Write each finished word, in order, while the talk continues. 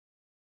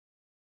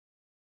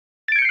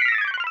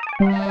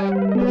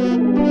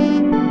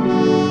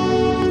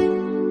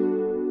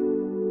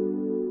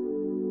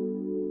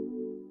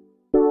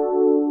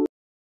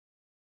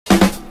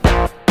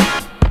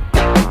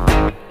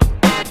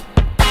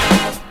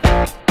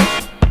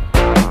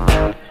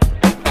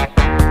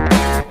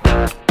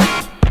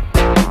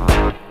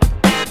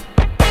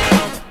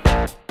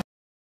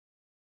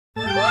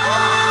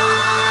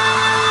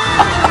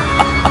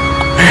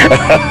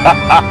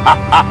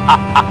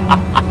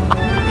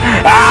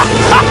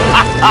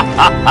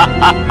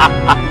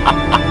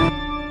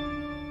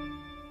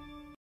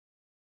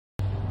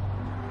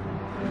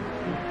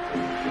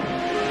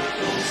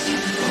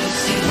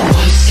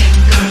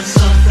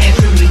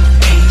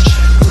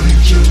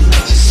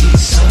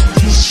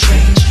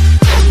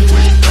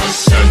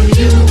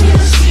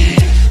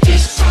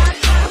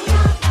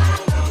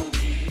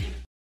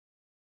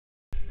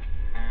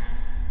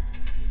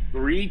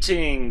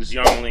Greetings,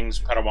 younglings,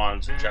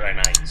 Padawans, and Jedi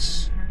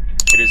Knights.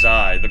 It is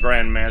I, the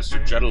Grand Master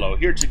Jeddalo,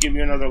 here to give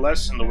you another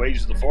lesson in the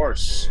ways of the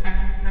Force.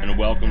 And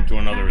welcome to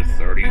another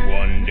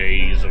 31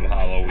 days of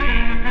Halloween.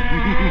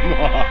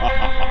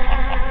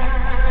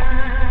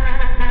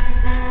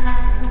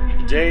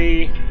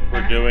 Today,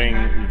 we're doing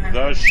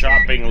the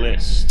shopping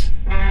list.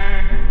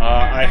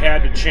 I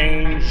had to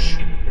change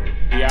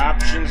the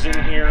options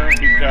in here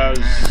because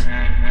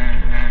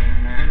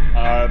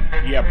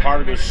yeah,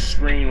 part of the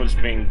screen was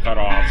being cut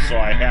off, so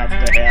I have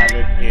to have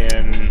it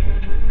in,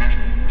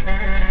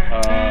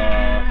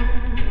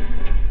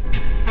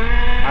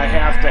 I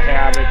have to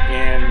have it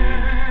in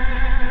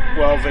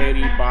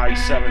 1280 by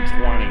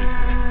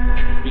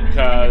 720,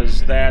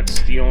 because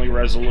that's the only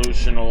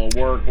resolution it'll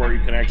work where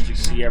you can actually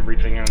see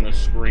everything on the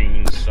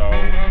screen, so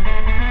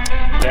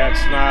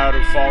that's not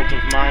a fault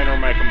of mine or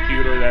my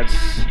computer, that's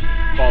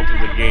a fault of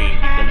the game,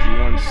 because you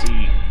wouldn't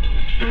see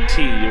the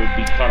T, it would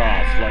be cut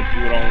off, like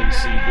you would only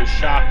see the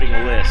shopping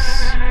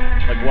lists.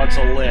 Like, what's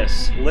a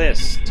list?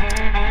 List. So,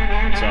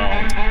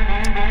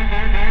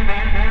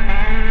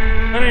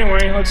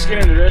 anyway, let's get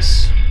into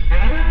this.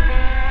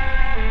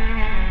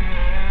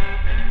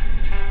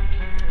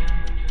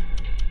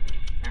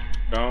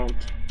 Don't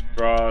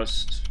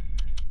trust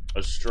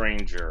a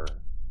stranger.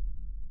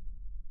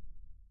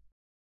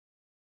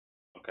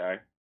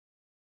 Okay.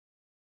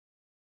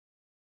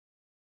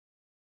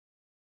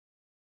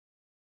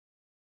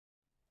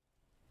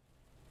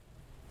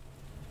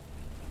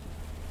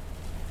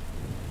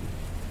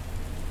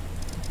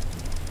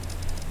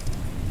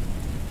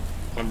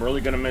 I'm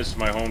really gonna miss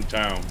my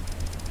hometown.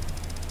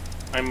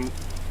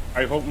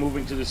 I hope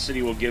moving to the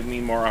city will give me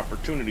more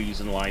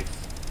opportunities in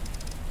life.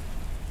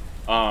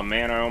 Aw,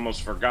 man, I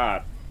almost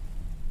forgot.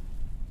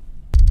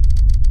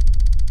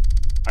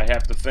 I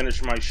have to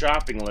finish my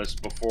shopping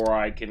list before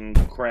I can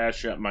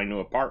crash at my new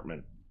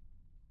apartment.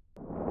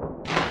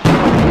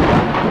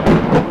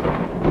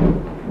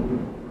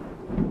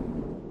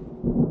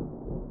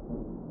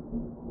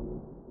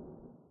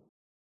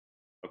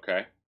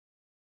 Okay.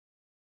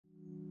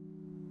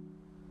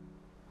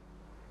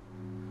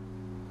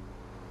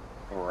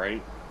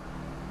 Alright.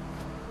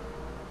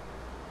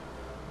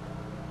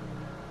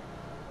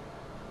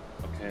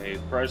 Okay,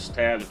 press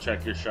tab to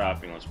check your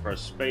shopping. Let's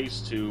press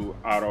space to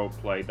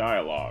autoplay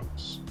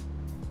dialogues.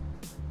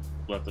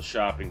 Let the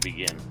shopping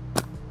begin.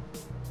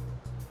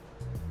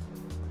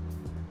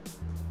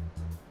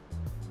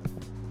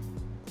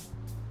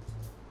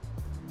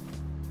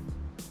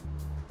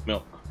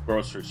 Milk,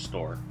 grocery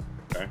store.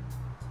 Okay.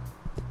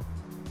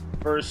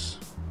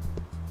 First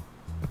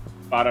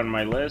spot on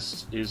my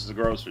list is the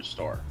grocery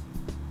store.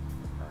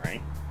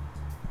 Alright.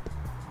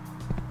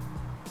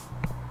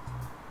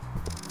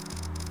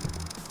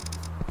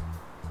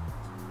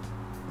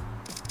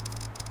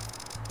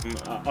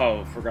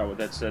 Oh, forgot what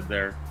that said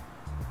there.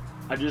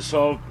 I just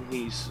hope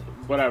he's...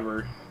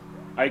 whatever.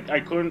 I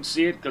couldn't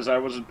see it because I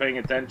wasn't paying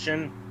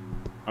attention.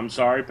 I'm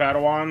sorry,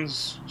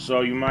 Padawans.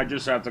 So you might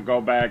just have to go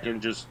back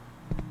and just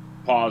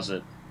pause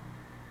it.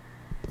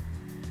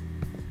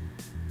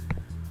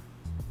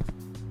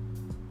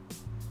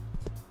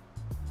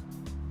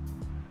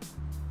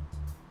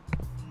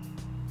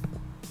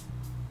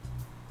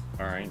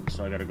 Alright,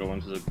 so I gotta go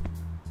into the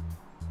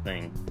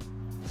thing.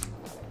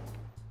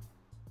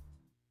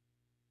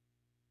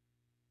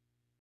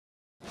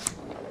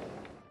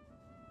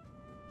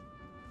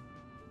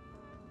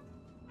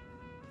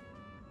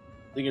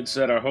 I think it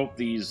said, I hope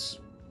these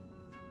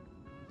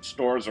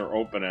stores are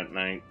open at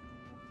night.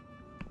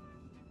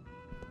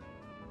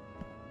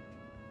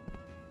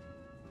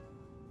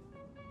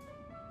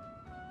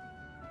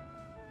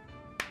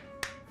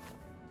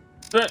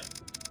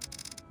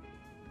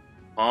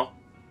 Huh?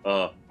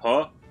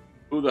 Huh?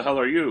 Who the hell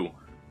are you?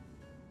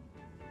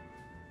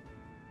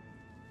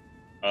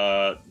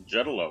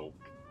 Jeddalo.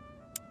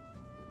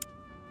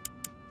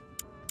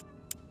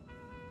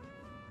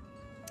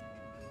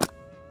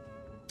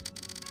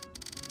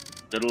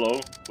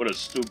 Jeddalo? What a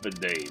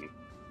stupid name.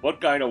 What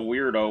kind of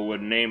weirdo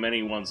would name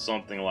anyone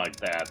something like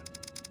that?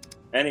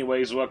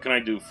 Anyways, what can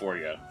I do for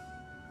you?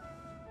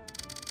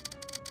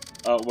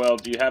 Well,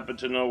 do you happen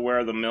to know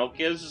where the milk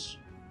is?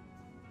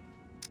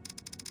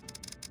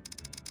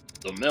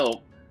 The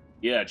milk?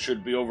 Yeah, it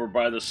should be over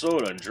by the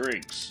soda and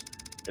drinks.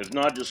 If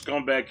not, just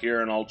come back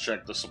here and I'll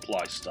check the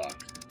supply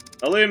stock.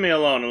 Now leave me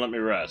alone and let me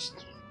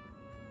rest.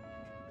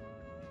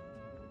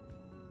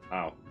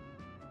 Ow.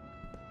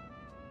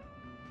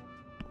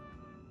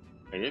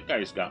 Hey, that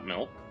guy's got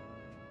milk.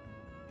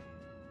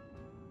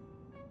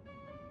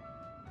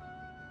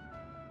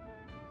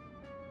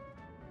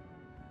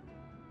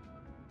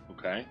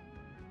 Okay.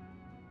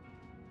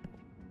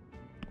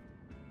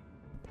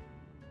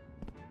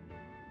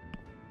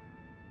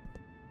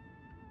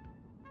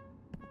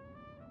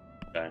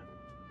 Okay.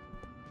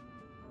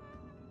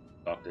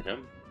 Talk to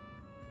him.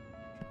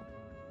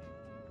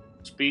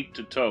 Speak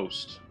to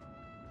Toast.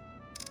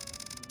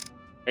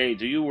 Hey,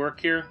 do you work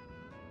here?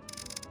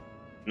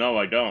 No,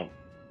 I don't.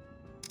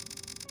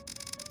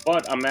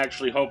 But I'm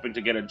actually hoping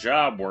to get a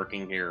job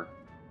working here.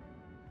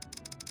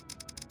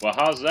 Well,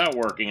 how's that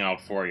working out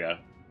for you?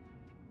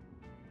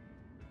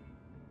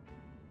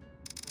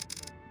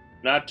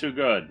 Not too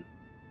good.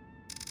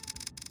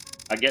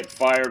 I get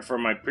fired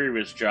from my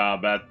previous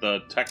job at the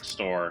tech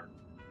store.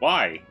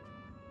 Why?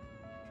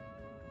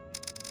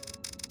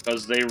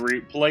 Because they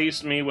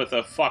replaced me with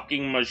a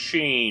fucking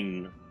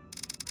machine.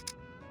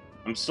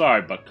 I'm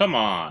sorry, but come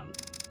on.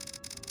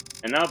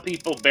 And now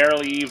people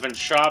barely even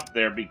shop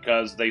there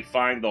because they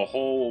find the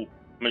whole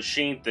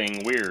machine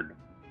thing weird.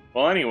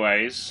 Well,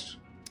 anyways,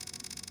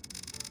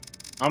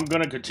 I'm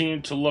gonna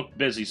continue to look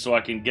busy so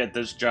I can get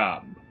this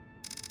job.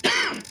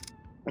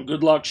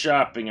 Good luck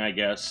shopping, I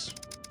guess.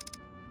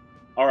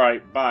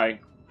 Alright, bye.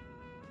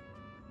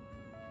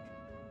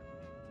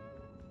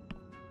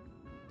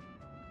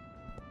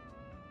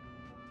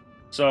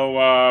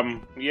 So,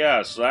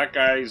 yeah, so that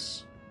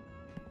guy's...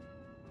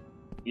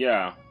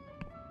 Yeah.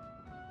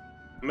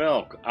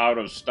 Milk out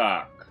of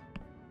stock.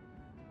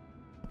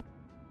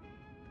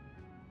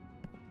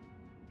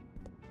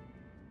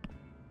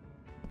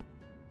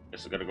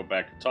 Guess I gotta go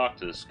back and talk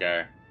to this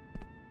guy.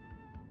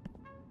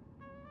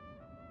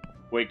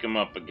 Wake him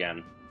up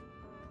again.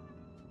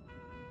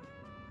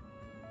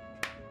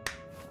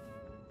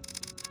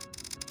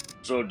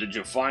 So, did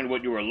you find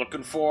what you were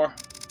looking for?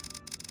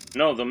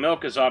 No, the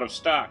milk is out of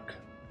stock.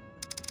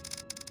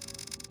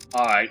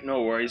 Alright,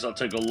 no worries, I'll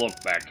take a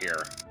look back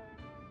here.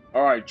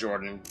 Alright,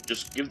 Jordan,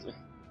 just give the...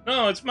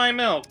 No, it's my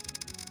milk!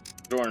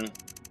 Jordan.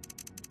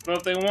 But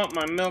if they want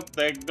my milk,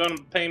 they're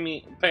gonna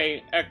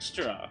pay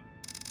extra.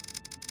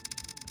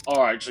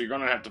 Alright, so you're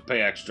gonna have to pay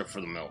extra for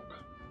the milk.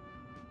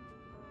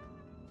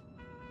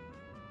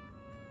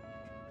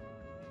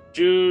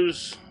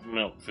 Choose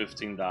milk,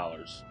 $15.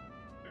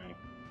 Okay.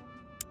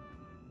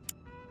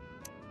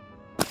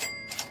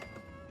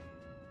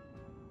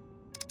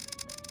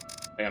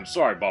 Hey, I'm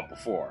sorry about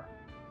before.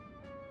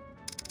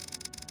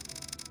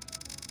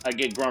 I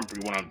get grumpy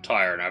when I'm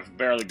tired, and I've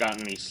barely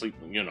gotten any sleep,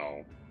 you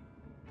know.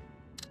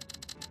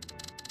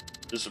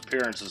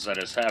 Disappearances that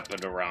has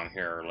happened around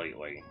here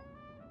lately.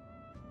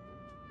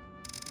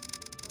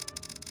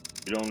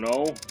 You don't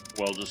know?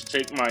 Well, just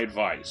take my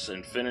advice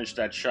and finish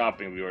that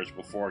shopping of yours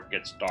before it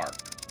gets dark.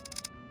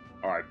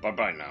 Alright,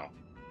 bye-bye now.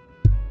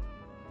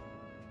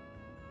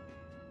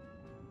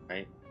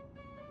 Right?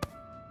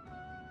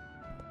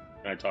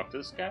 Can I talk to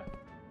this guy?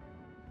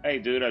 Hey,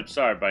 dude, I'm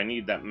sorry, but I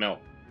need that milk.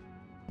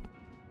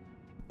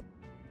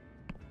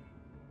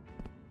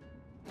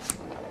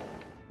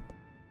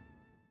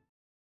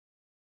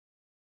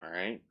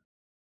 Alright.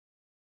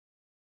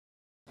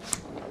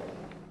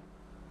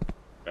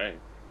 Okay.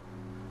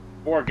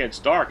 Before it gets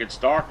dark, it's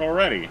dark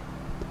already.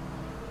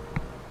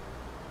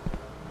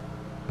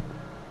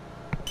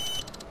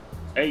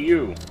 Hey,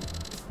 you.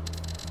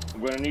 I'm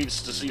gonna need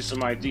to see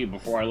some ID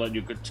before I let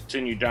you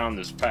continue down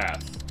this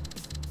path.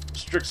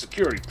 Strict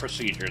security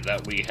procedure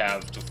that we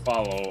have to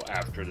follow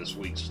after this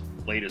week's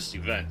latest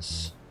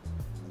events.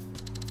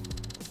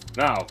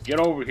 Now, get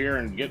over here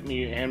and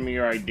hand me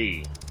your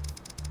ID.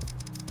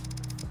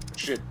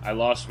 Shit, I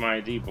lost my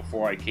ID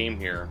before I came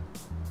here.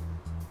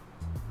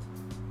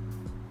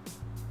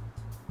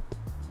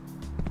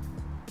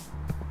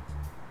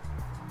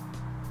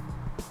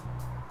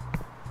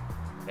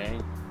 Okay.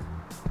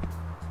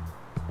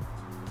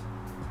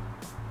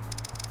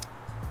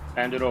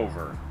 Hand it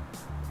over.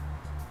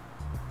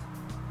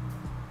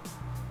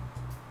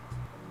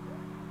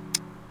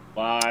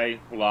 Lie,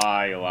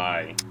 lie,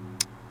 lie.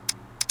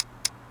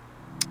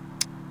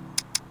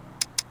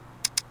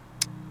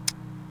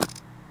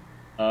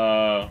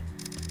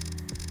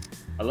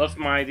 I left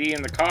my ID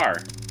in the car.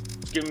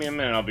 Just give me a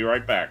minute, I'll be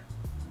right back.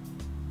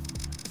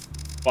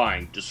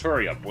 Fine, just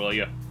hurry up, will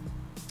you?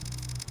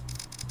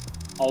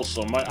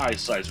 Also, my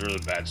eyesight's really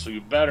bad, so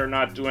you better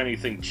not do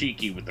anything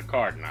cheeky with the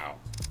card now.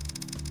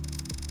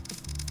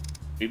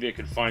 Maybe I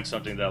could find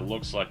something that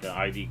looks like an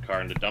ID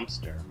card in the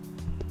dumpster.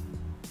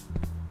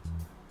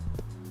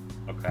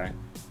 Okay.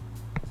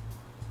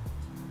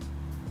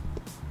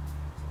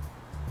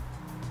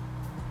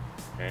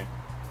 Okay.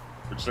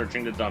 We're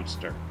searching the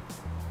dumpster.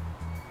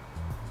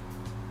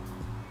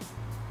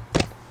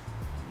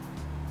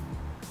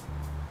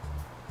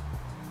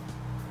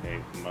 Okay,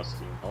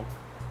 musty milk.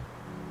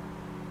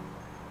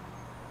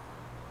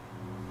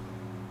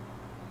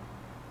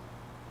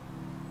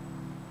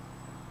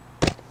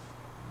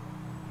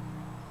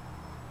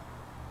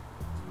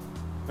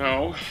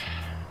 No.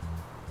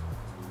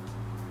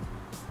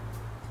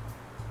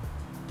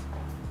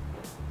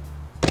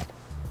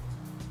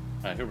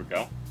 Here we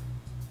go.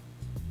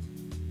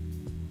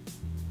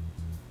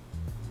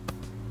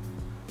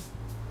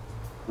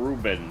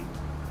 Ruben.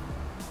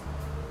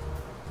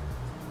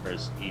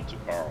 Press E to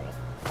borrow.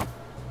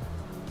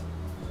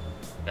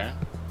 Okay.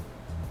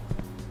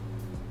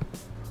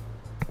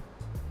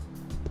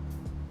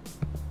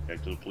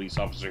 Back to the police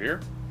officer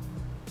here.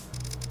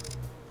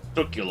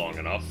 Took you long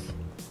enough.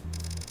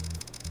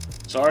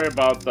 Sorry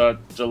about the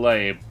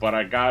delay, but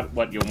I got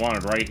what you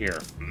wanted right here.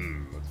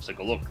 Let's take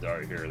a look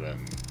right here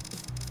then.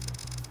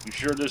 You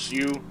sure this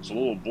you? It's a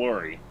little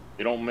blurry.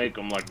 They don't make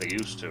them like they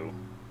used to.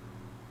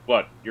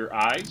 What, your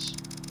eyes?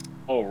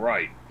 Oh,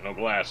 right. No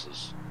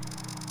glasses.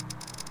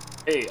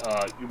 Hey,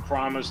 you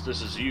promised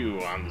this is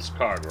you on this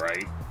card,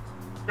 right?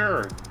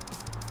 Sure.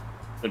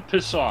 Then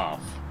piss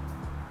off.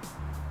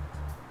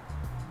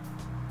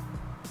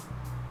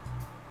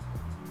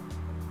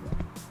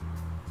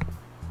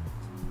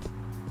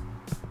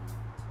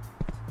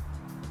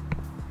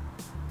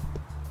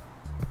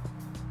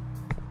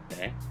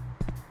 Okay.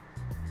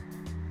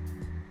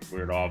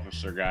 Weird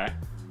officer guy.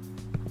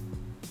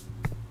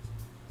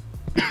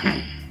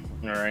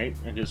 Alright,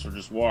 I guess we're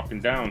just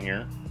walking down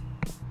here.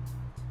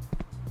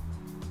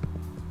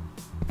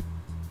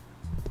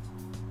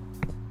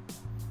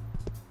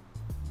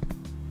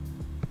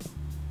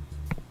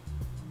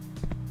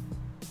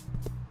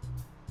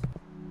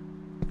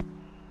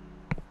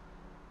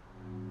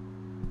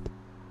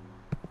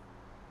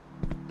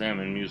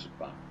 Examine music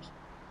box.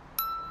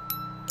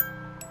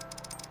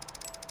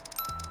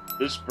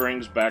 This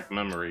brings back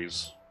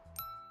memories.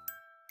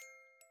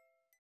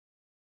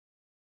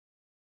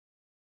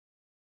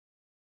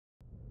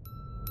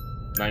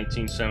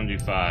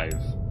 $1975.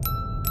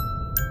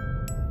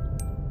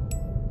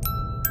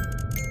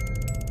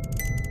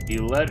 He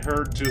led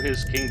her to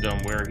his kingdom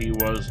where he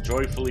was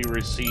joyfully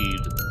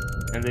received,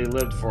 and they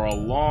lived for a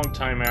long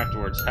time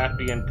afterwards,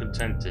 happy and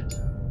contented.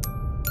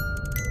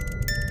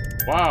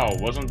 Wow,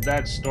 wasn't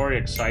that story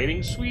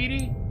exciting,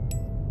 sweetie?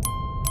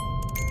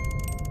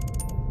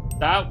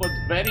 That was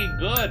very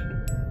good.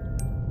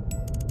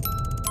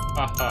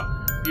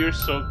 Haha, you're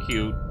so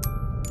cute.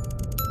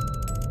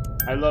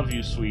 I love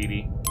you,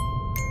 sweetie.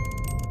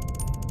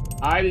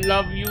 I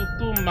love you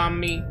too,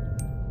 mommy.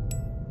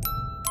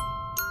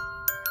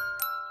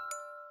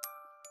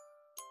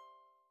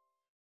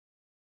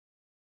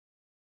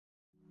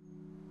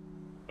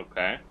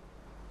 Okay.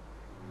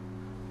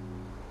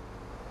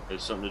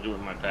 Has something to do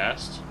with my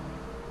past?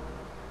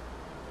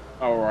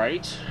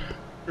 Alright.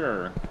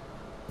 Sure.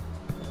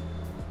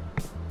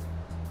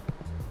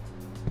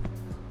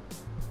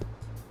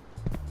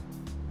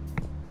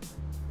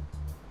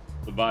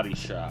 The body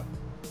shop.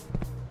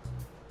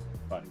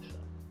 Body shop.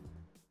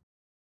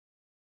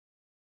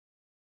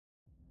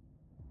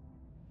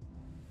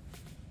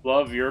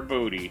 Love your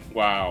booty.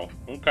 Wow.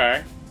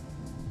 Okay.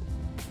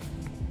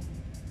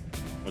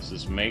 What's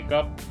this,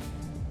 makeup?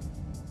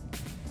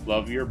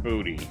 Love your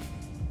booty.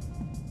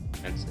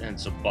 And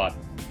it's a butt.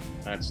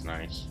 That's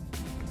nice.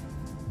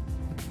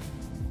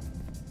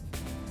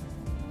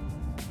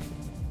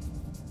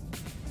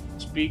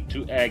 Speak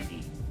to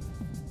Aggie.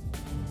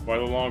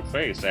 Quite a long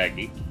face,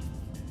 Aggie.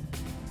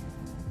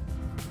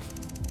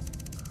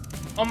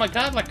 Oh my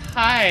god, like,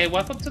 hi,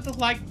 welcome to the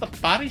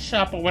body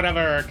shop or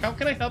whatever. How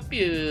can I help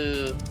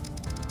you?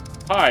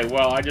 Hi,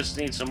 well, I just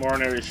need some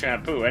ordinary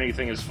shampoo.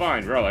 Anything is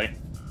fine, really.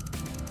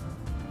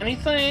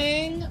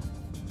 Anything?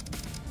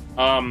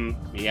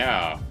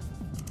 Yeah.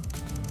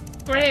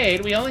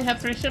 Great, we only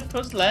have 3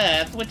 shampoos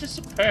left, which is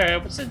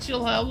superb, since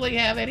you'll only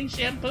have any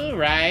shampoo,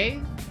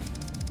 right?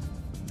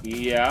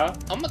 Yeah.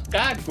 Oh my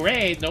god,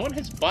 great. No one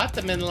has bought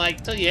them in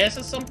like 2 years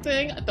or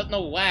something. I don't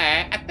know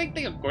why. I think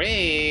they are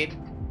great.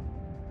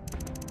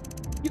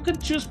 You can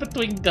choose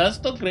between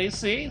Gusto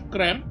Gracie,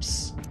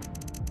 Gramps,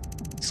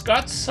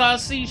 Scott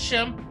Saucy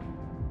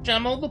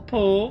Shampoo the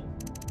Poo,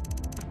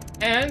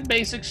 and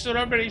Basic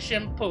Strawberry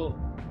Shampoo.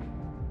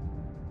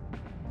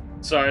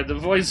 Sorry, the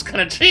voice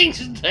kind of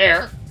changed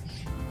there.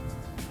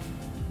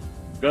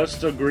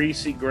 Gusto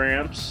Greasy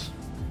Gramps,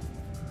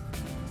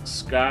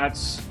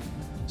 Scott's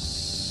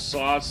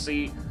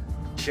Saucy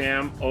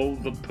Shampoo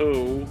the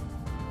Poo.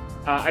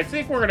 I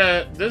think we're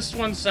gonna. This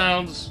one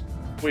sounds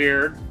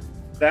weird.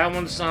 That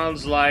one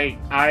sounds like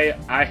I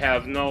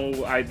have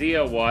no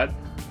idea what.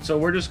 So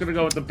we're just gonna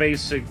go with the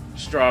basic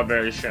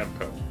strawberry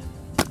shampoo.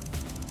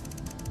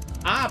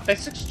 Ah,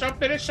 Basic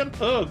Strawberry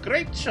Shampoo.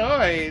 Great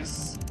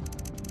choice.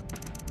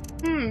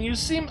 You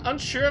seem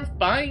unsure of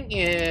buying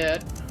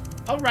it.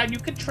 Alright, you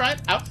can try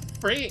it out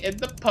free in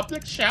the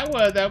public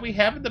shower that we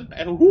have in the...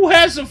 Who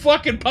has a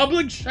fucking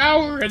public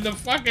shower in the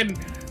fucking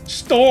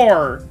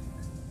store?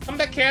 Come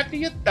back here after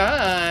you're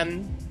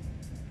done.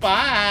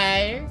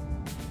 Bye.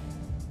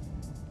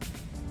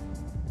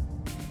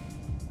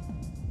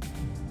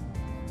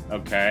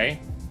 Okay.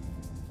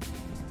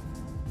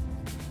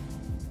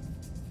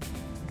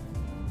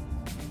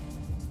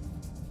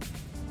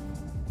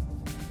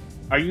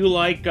 Are you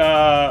like,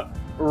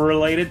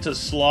 related to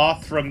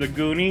Sloth from the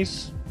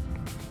Goonies?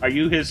 Are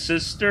you his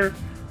sister?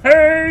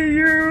 Hey,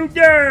 you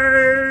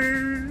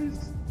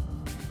guys!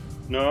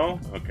 No?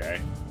 Okay.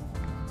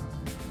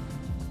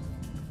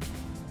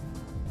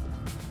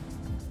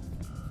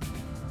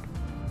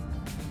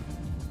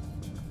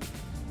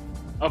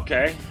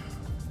 Okay.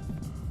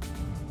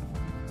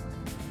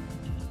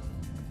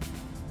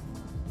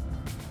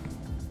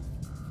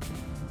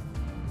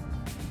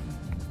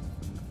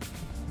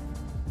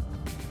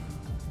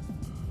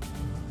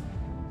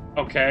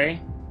 Okay.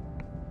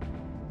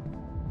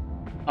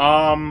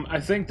 I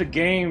think the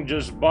game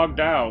just bugged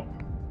out.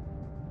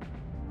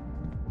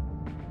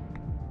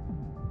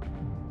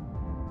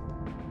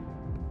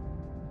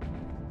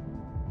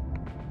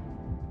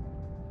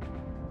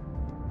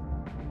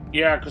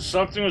 Yeah, because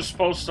something was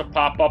supposed to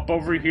pop up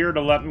over here to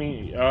let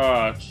me...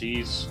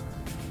 jeez.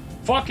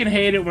 Fucking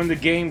hate it when the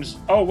game's...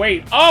 Oh,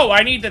 wait. Oh,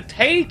 I need to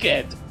take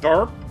it!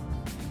 Derp.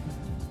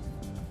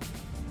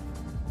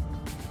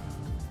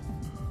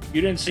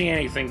 You didn't see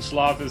anything,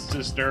 Sloth's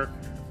sister.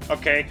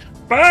 Okay.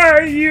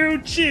 Bye,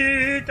 you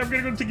chick! I'm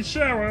gonna go take a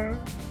shower.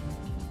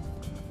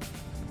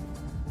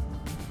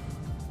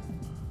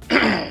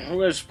 Look at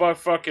this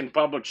fucking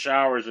public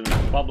showers in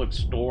a public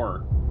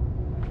store.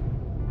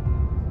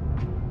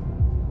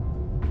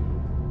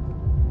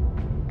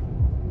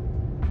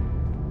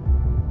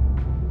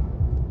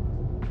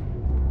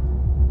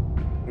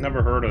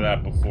 Never heard of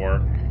that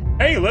before.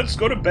 Hey, let's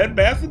go to Bed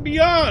Bath &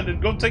 Beyond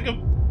and go take a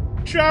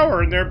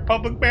shower in their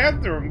public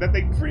bathroom that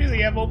they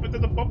freely have open to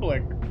the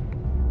public.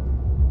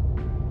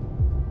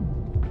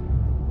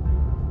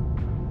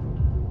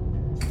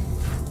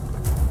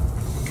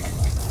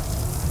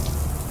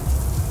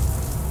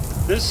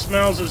 This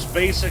smells as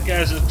basic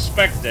as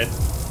expected.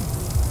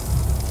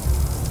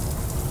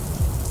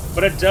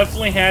 But it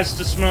definitely has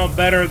to smell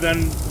better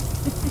than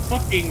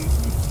fucking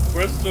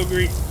Bristol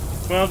Green.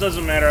 Well, it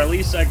doesn't matter. At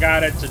least I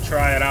got it to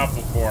try it out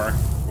before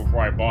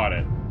I bought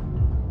it.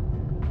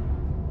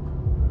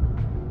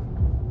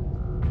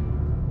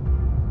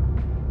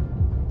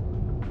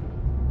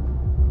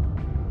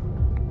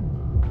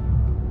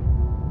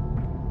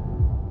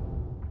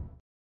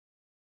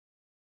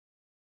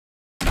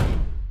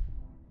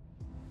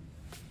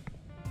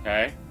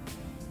 Okay.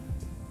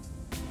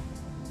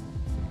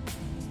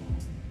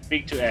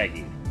 Speak to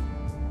Aggie.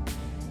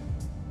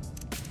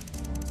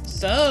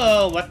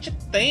 So, what you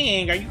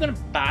think? Are you gonna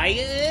buy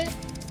it?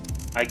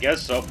 I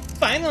guess so.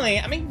 Finally,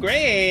 I mean,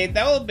 great.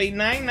 That will be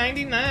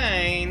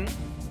 $9.99.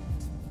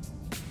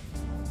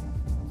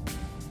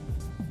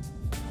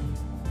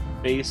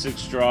 Basic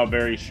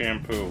strawberry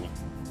shampoo.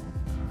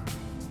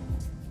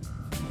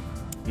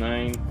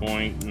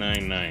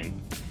 9.99.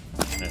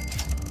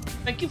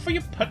 Thank you for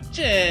your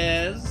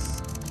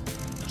purchase.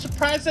 I'm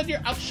surprised that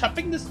you're out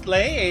shopping this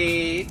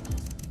late.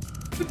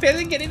 We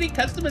barely get any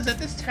customers at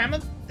this time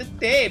of the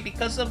day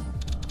because of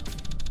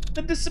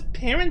the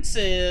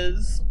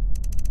disappearances.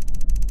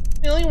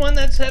 The only one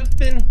that's have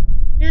been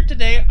here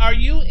today are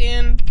you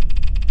and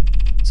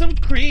some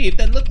creep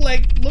that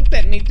looked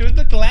at me through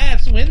the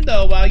glass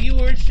window while you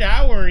were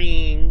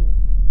showering.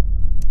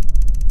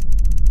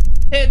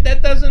 Hey,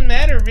 that doesn't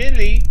matter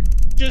really.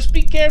 Just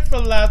be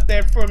careful out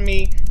there for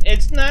me.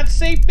 It's not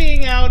safe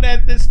being out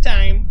at this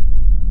time.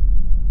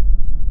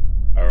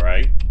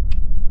 Alright.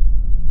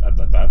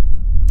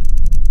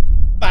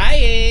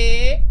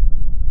 Bye.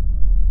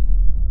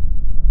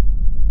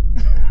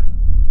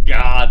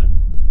 God.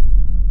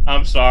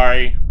 I'm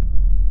sorry.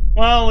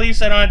 Well, at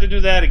least I don't have to do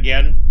that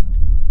again.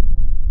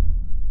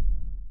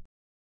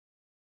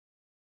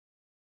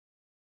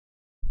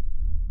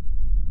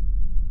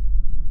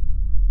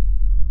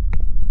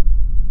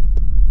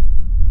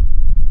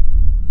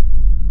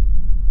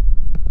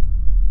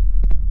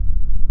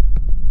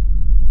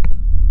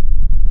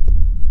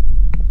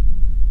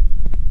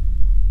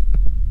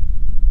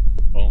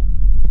 Oh.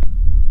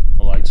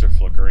 The lights are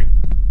flickering.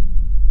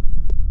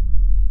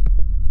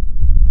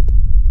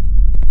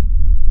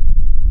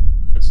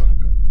 That's not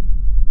good.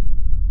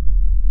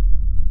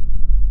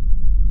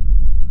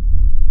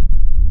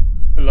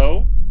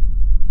 Hello?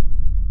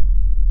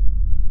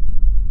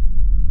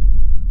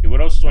 Okay,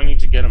 what else do I need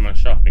to get on my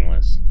shopping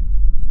list?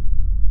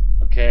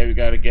 Okay, we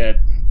gotta get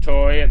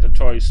toy at the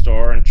toy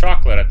store and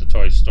chocolate at the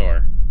toy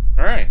store.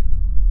 Alright.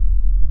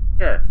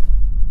 Sure.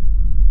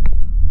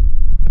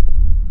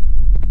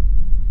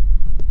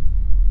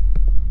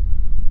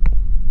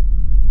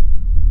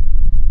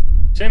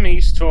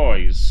 Timmy's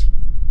Toys.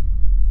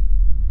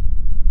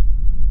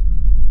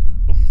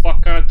 The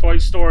fuck kind of toy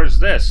store is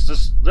this?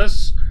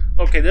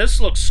 Okay, this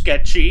looks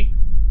sketchy.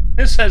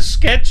 This has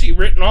sketchy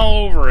written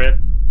all over it.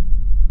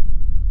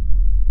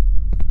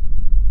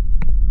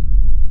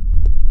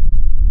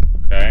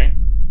 Okay.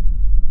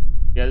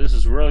 Yeah, this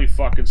is really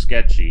fucking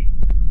sketchy.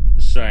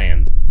 Just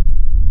saying.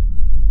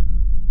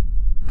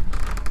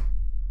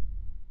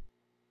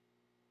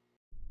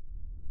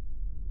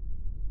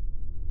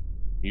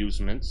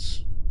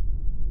 Amusements.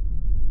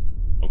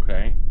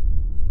 Okay.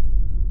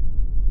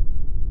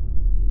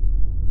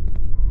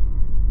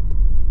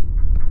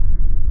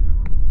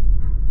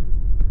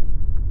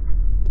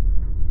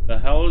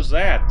 was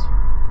that?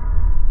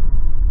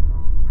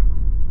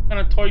 What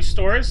kind of toy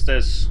store is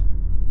this?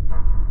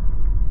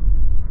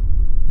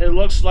 It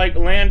looks like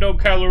Lando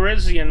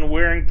Calrissian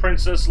wearing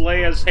Princess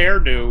Leia's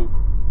hairdo.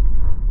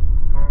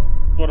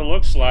 That's what it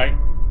looks like.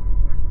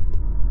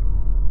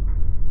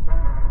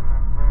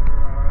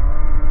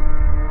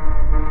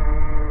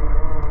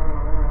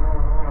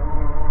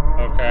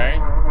 Okay.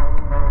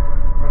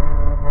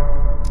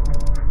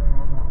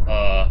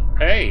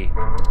 Hey.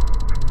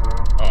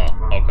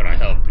 How can I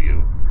help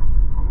you?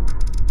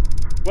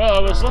 Well,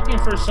 I was looking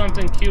for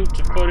something cute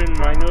to put in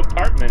my new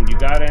apartment. You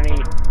got any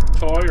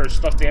toy or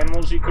stuffed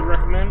animals you could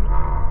recommend?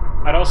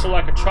 I'd also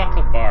like a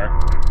chocolate bar.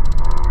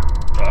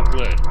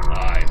 Chocolate?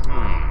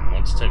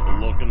 Let's take a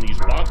look in these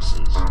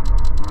boxes.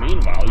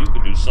 Meanwhile, you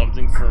could do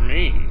something for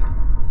me.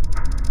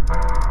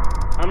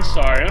 I'm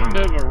sorry, I'm in a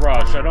bit of a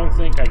rush. I don't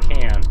think I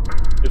can.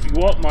 If you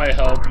want my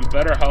help, you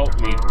better help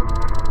me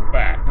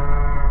back.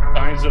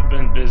 Times have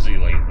been busy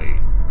lately.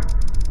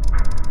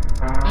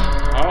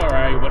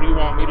 Alright, what do you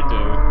want me to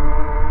do?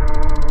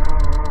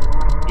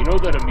 You know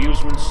that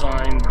amusement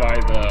sign by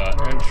the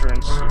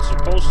entrance? It's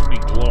supposed to be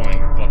glowing,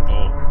 but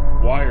the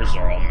wires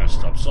are all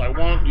messed up, so I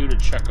want you to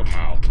check them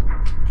out.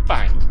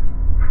 Fine.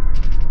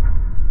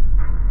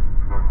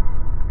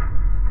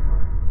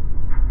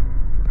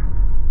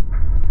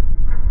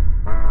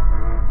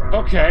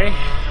 Okay.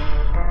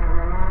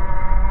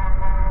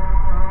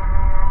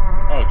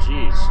 Oh,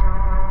 jeez.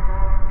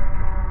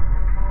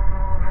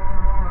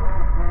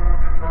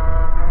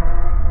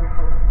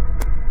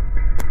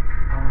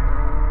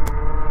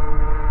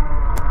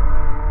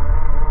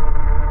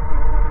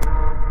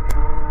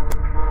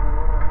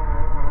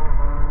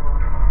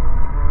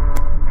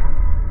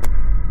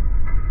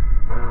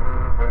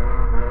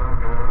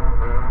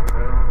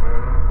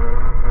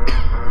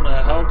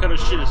 What kind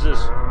of shit is this?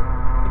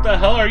 What the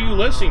hell are you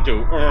listening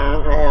to?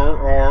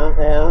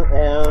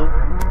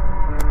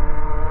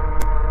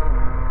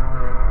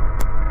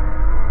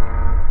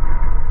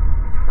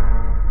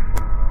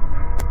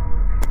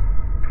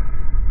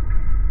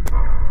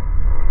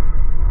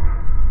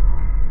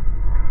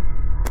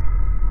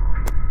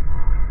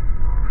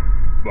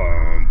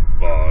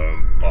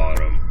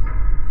 Bottom.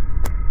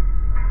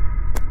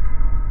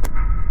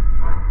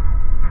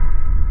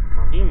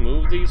 Can you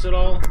move these at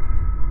all?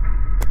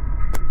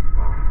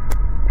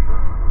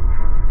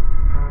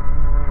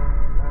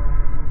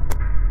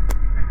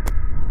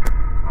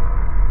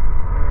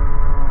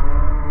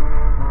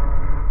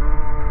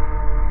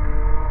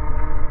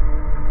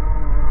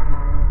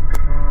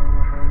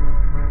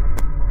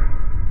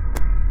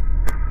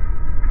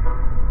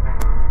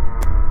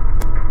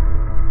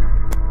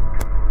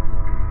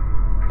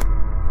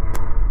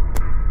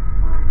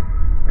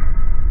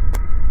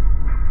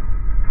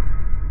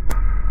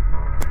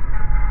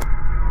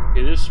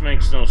 This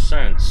makes no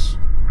sense.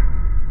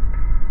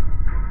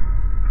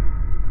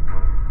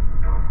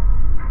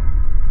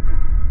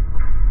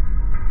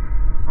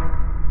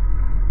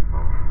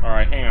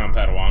 Alright, hang on,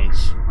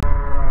 Padawans.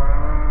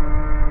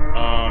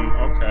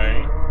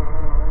 Okay.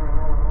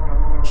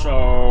 So...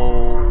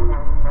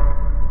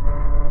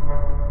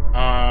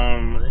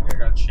 I think I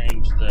gotta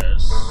change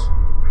this.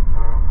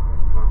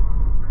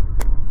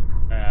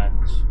 That.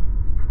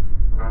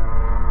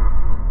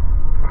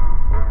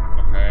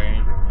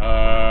 Okay.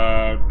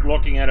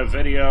 Looking at a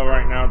video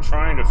right now,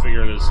 trying to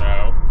figure this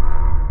out.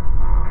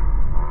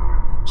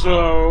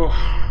 So,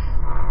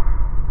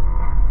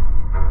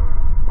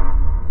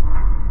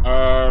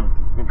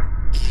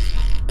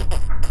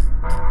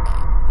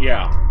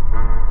 yeah.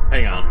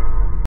 Hang on.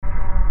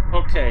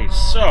 Okay,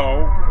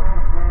 so,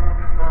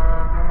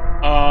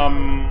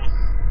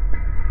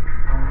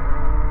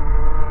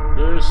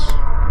 this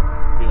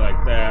be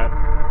like that.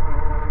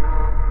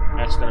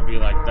 That's gonna be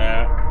like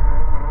that.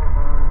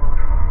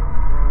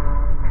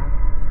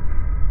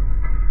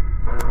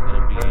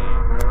 Gonna be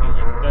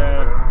like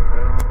that.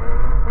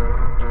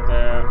 Like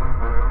that.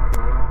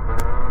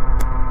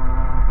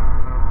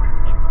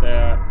 Like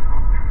that.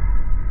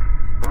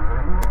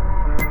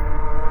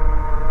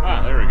 Ah,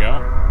 there we go.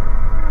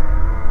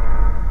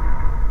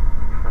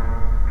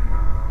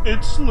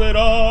 It's lit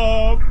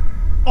up!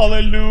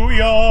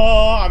 Hallelujah!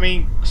 I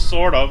mean,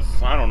 sort of.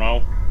 I don't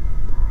know.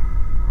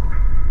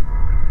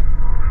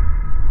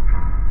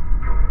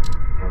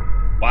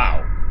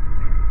 Wow.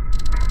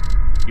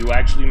 You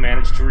actually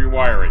managed to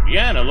rewire it.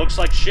 Yeah, and it looks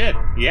like shit.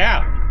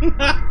 Yeah.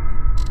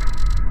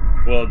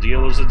 Well, a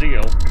deal is a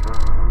deal.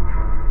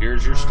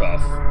 Here's your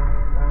stuff.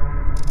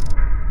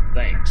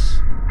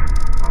 Thanks.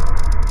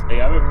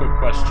 Hey, I have a quick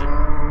question.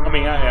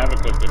 I have a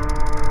quick question.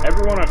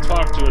 Everyone I've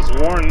talked to has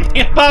warned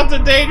me about the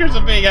dangers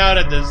of being out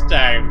at this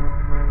time.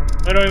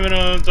 I don't even know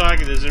what I'm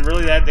talking. Is it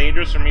really that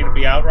dangerous for me to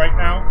be out right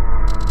now?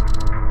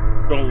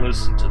 Don't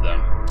listen to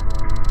them.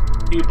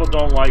 People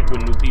don't like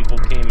when new people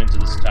came into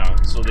this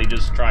town, so they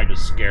just try to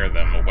scare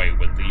them away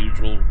with the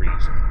usual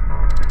reason.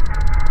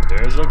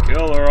 There's a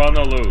killer on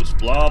the loose,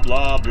 blah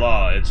blah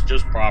blah. It's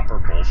just proper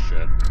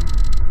bullshit.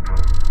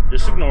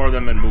 Just ignore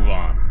them and move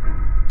on.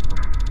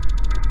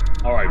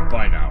 Alright,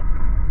 bye now.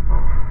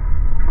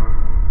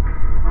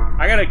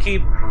 I gotta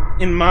keep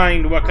in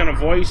mind what kind of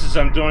voices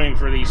I'm doing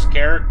for these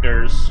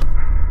characters.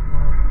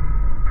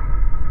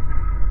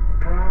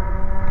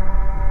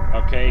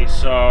 Okay,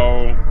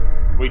 so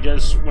we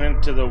just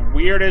went to the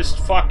weirdest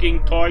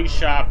fucking toy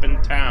shop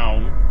in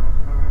town.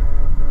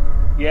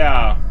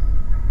 Yeah.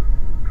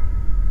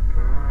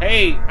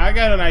 Hey, I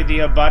got an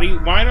idea, buddy.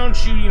 Why don't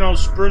you,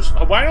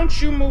 why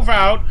don't you move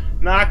out,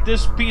 knock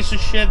this piece of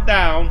shit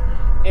down,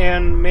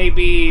 and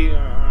maybe,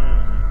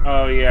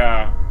 oh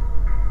yeah.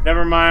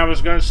 Never mind, I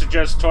was gonna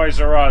suggest Toys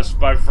R Us,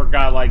 but I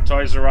forgot, like,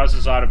 Toys R Us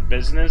is out of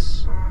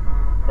business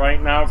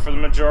right now for the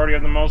majority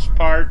of the most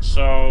part,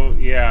 so,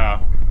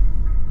 yeah.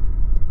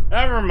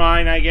 Never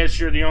mind, I guess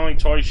you're the only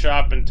toy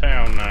shop in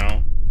town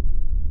now.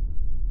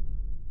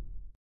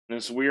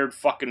 This weird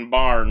fucking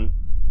barn.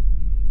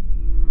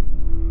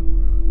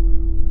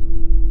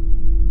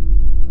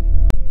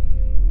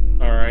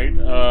 Alright,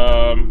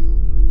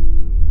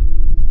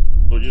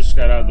 we just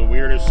got out of the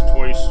weirdest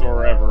toy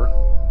store ever.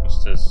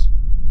 What's this?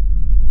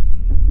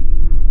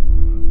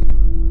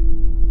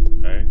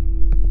 Okay.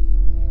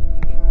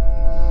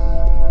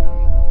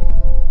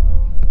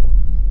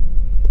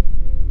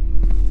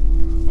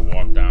 I'll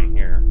walk down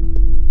here.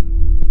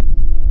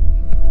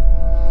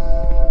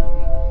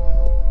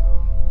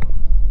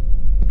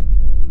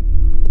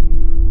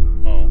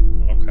 Oh,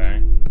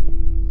 okay.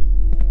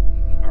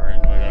 Alright,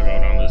 I gotta go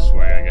down this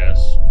way, I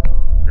guess.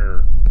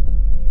 Sure.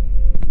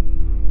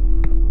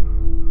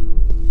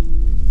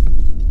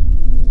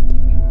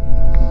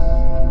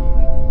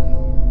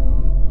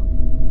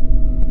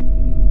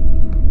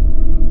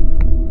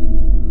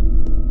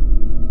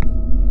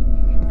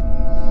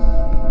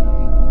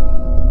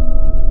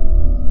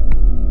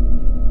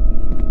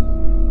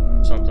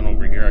 Something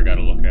over here I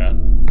gotta look at.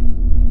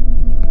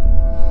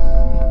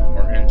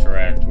 Or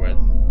interact with.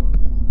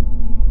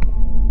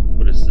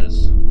 What is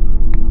this?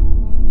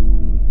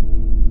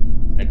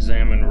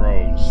 Examine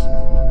rows.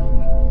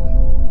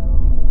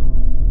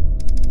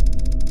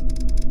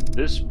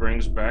 This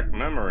brings back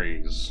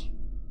memories.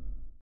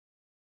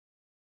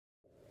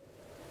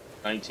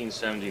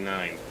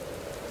 1979.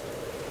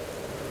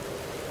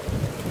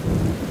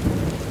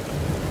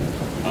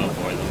 Oh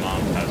boy, the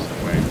mom passed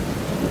away.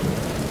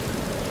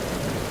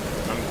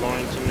 I'm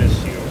going to miss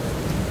you.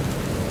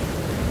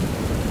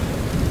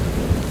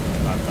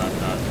 Dot, dot,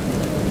 dot.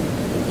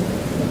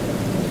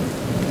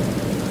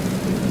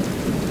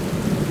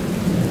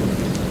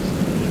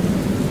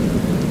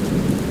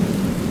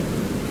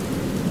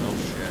 Oh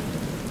shit.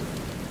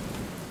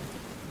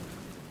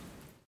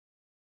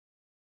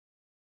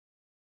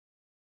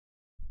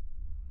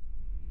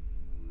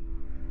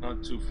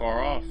 Not too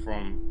far off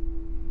from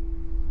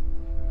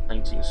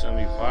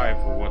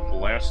 1975 for what the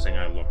last thing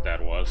I looked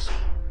at was.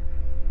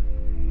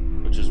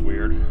 Which is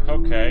weird.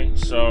 Okay,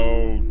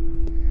 so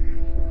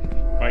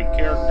my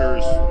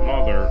character's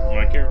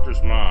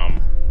mom,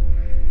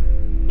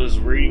 was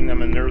reading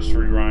them a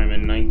nursery rhyme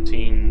in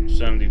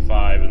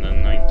 1975, and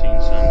then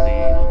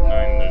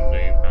 1979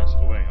 they passed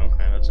away.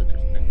 Okay, that's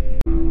interesting.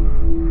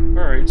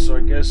 Alright, so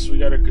I guess we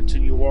gotta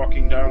continue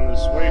walking down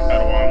this way,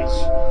 Padawans.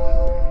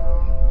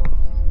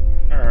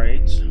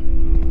 Alright.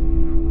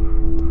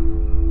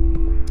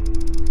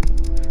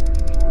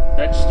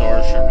 Next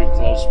store should be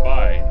close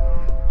by.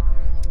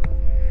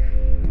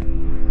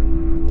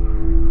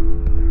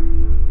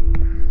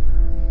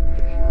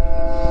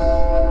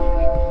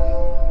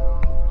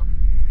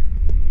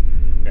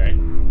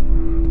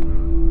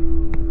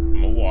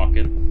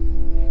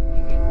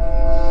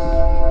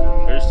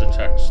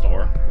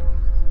 Store.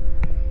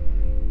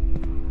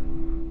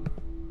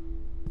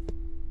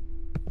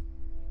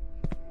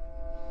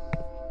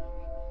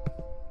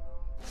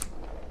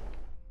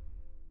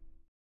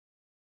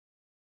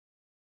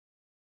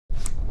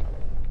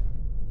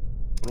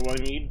 What do I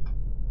need?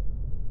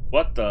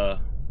 What the?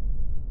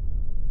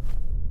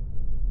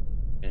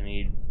 I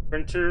need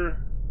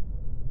printer,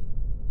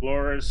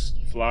 florist,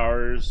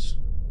 flowers,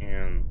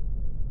 and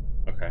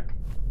okay,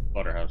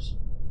 slaughterhouse.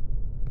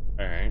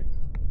 All right.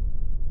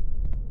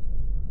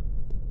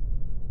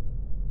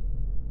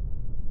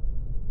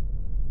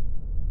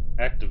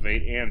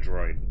 Activate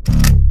Android.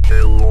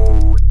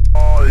 Hello,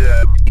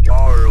 I am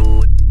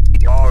Carl.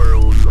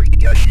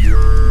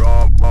 Cashier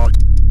robot.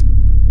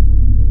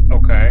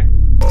 Okay.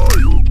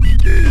 I'll be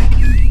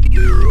taking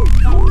care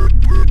of your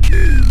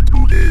purchase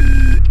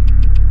today.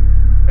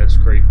 That's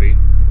creepy.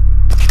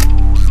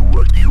 Choose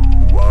what you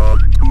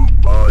want to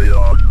buy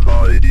on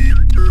my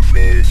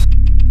interface.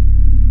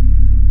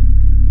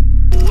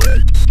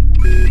 Let's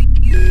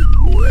begin.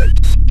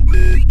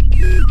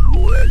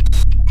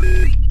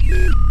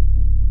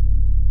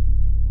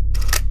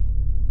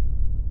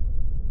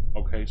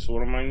 Okay, so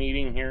what am I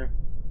needing here?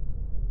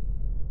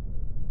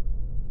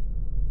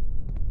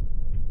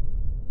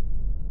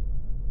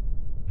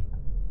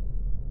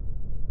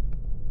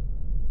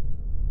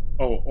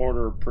 Oh,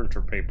 order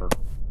printer paper.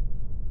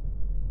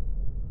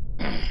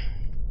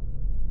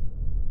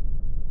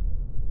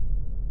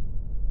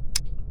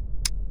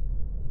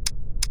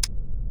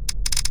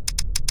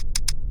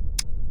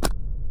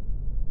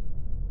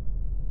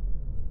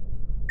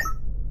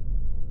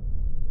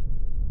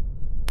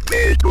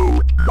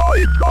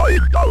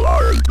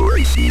 $5 to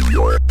receive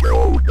your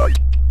product.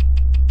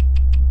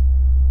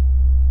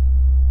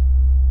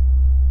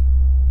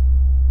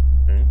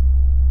 Okay.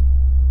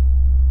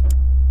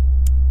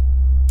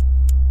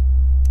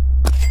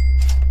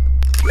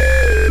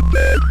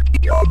 Payment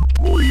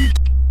complete.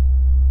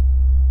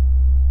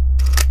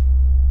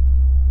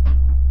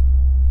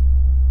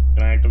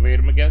 Can I activate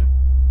him again?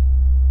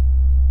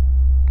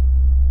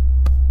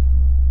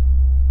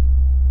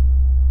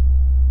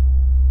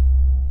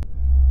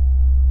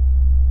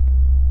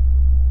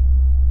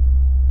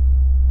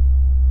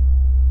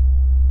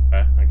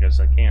 I guess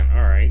I can.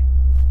 Alright.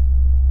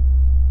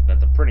 Got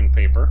the printing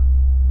paper.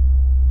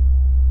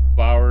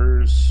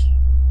 Flowers,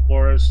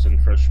 florist,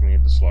 and fresh meat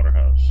at the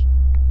slaughterhouse.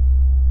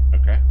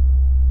 Okay.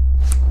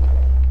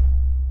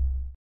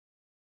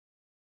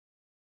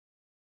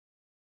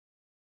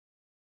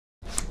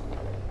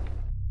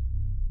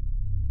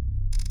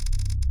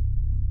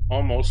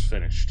 Almost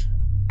finished.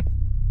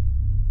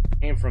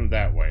 Came from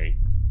that way.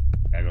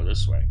 Gotta go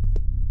this way.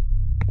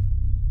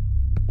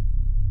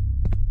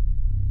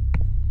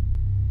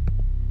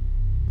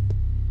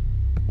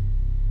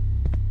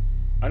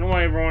 I know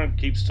why everyone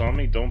keeps telling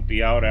me don't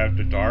be out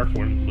after dark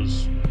when it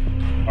was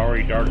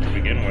already dark to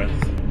begin with.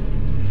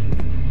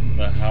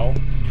 The hell?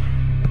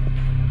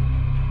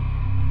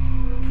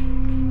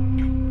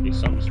 See,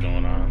 something's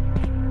going on.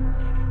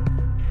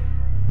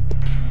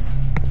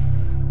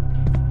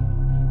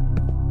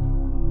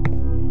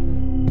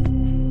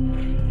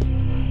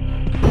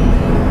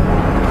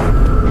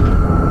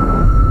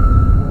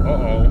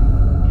 Uh-oh.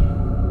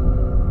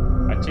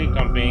 I think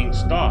I'm being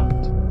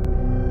stalked.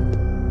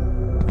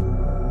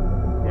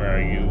 Where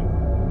are you?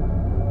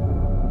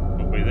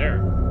 Nobody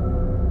there.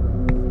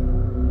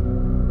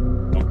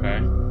 Okay.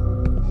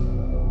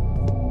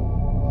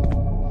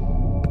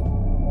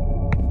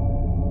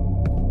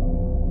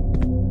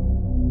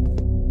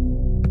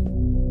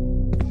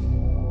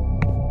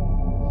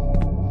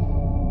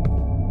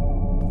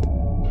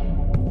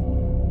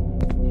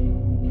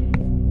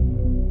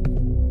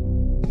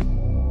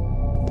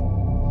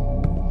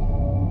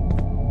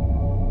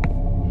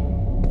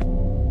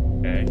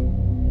 Okay.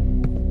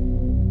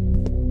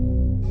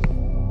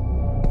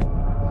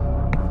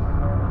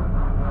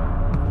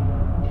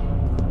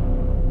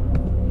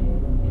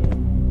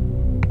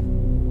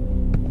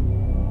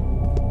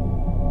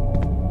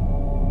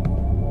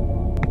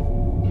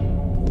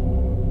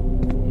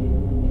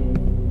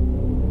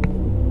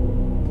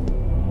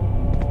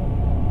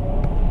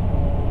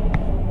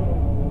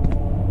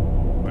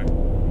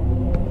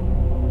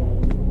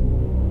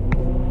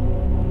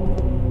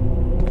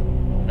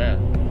 That.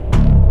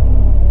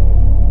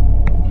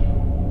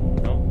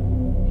 Nope.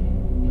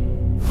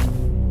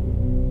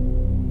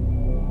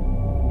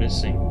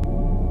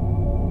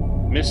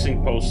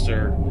 Missing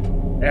poster.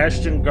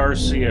 Ashton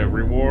Garcia,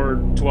 reward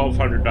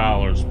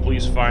 $1,200.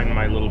 Please find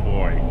my little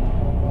boy.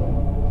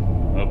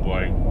 Oh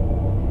boy.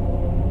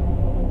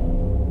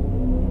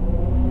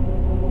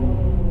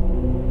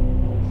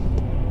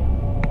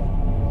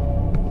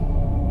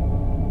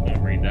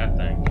 Can't read that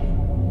thing.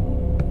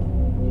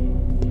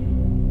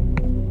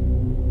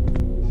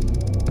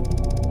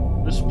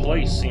 This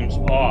place seems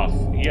off.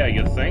 Yeah,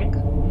 you think?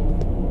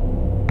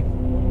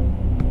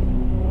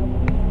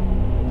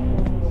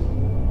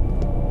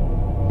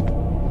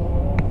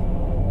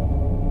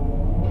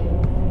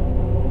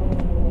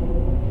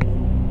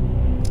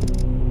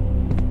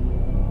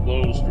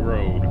 Closed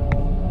road.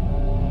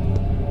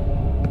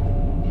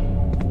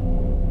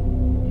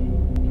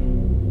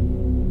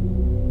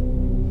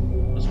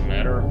 Doesn't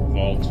matter.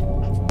 Vault.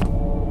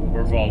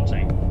 We're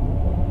vaulting.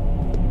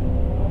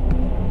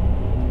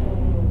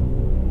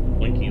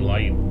 Blinky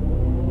light.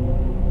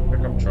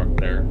 Pickup truck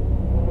there.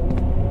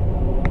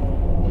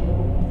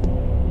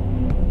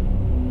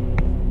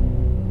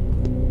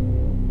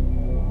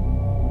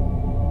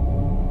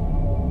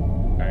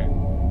 Okay.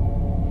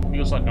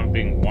 Feels like I'm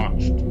being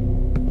watched.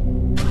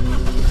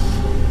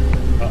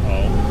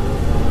 Uh-oh.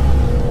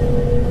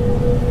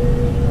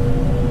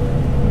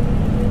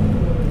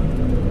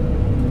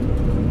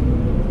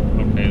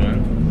 Okay then.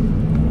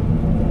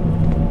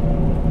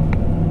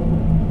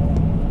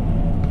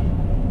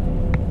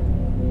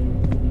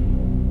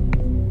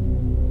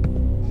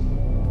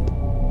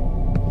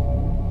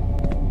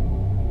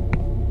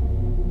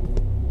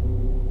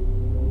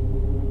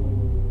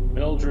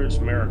 Mildred's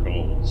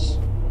Marigolds.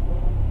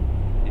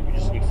 Maybe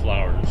just need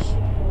flowers.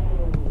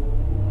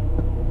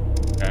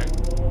 Okay.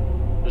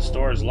 This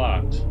door is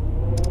locked.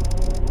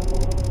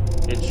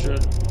 It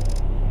should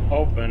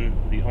open.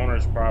 The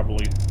owner's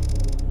probably...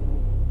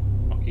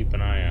 I'll keep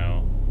an eye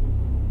out.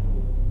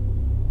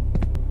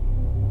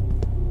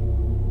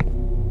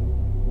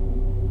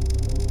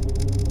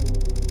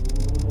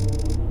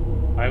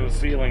 I have a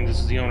feeling this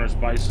is the owner's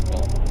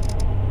bicycle.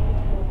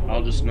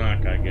 I'll just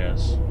knock, I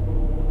guess.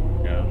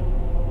 Yeah.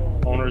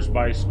 Owner's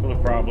bicycle is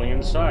probably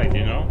inside,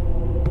 you know?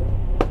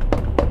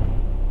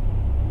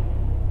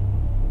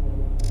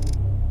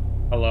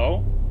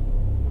 Hello?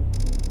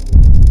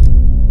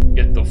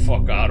 Get the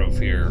fuck out of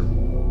here.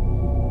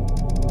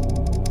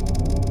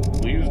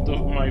 Leave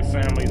my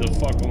family the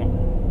fuck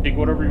alone. Take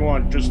whatever you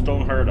want, just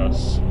don't hurt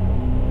us.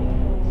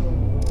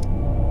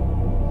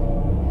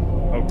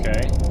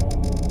 Okay.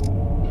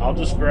 I'll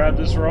just grab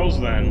this rose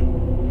then.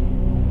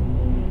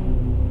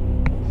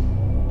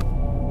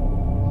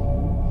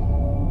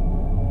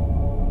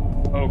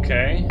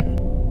 Okay.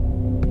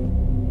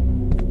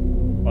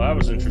 Well, that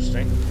was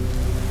interesting.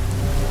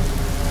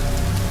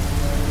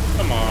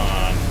 Come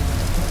on.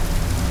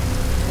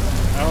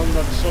 I'll end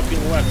up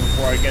soaking wet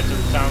before I get to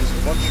the town's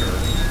butcher.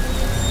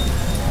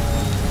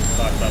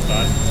 Dot, dot,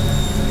 dot.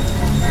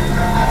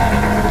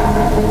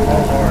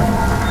 Oh, Lord.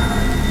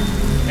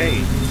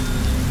 Hey.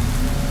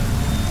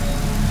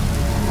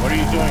 What are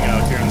you doing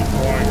out here in the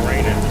pouring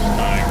rain at this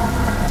time?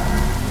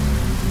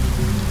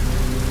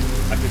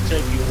 I could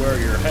take you where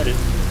you're headed.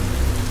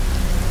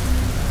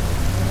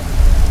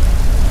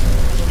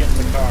 Just get in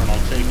the car and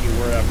I'll take you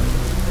wherever.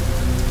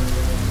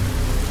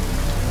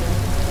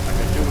 I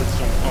could do with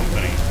some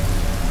company.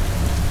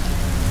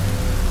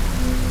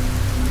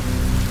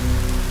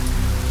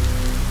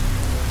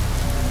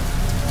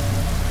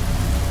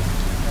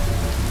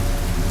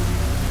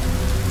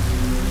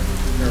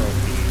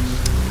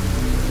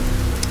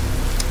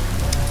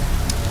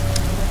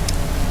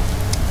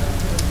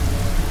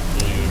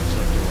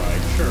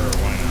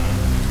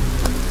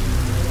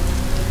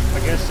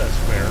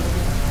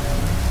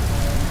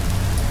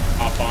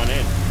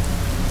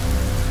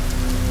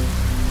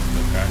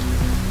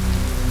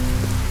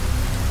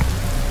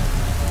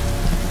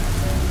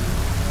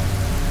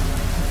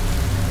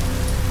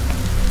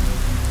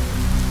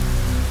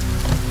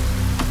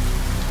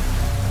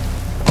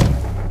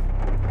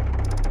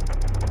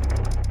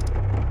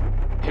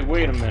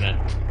 Wait a minute.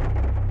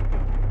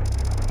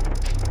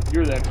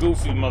 You're that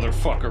goofy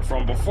motherfucker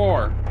from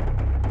before.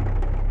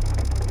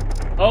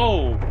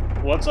 Oh,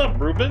 what's up,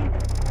 Ruben?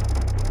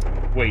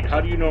 Wait, how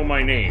do you know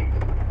my name?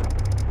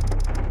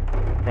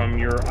 From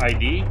your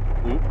ID?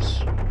 Oops.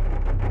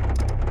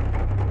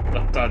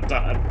 Dot, dot,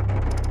 dot.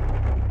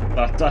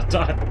 Dot, dot,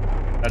 dot.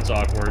 That's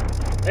awkward.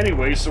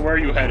 Anyway, so where are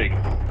you heading?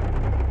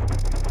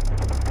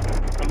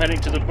 I'm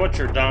heading to the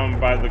butcher down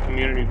by the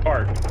community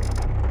park.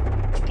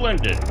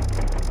 Splendid.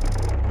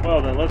 Well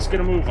then, let's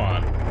get a move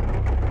on.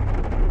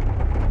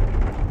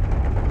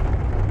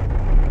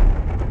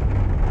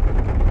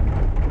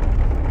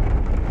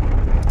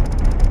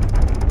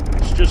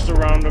 It's just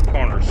around the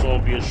corner, so it'll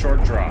be a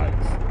short drive.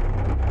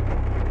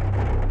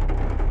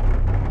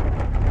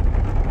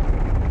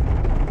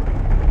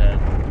 Okay.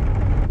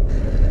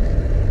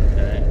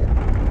 Okay.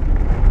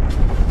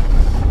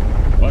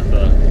 What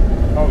the?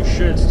 Oh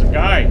shit, it's the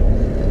guy!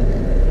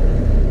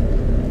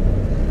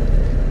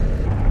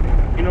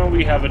 You know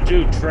we have a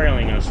dude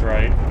trailing us,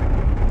 right?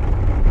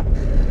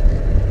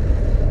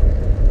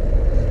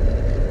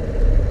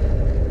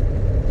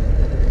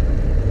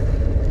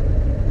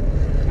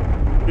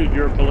 Dude,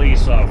 you're a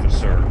police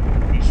officer.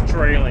 He's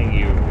trailing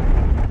you.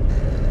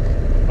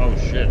 Oh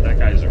shit, that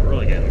guy's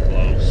really getting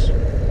close.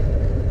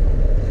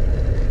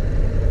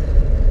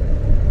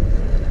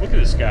 Look at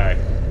this guy.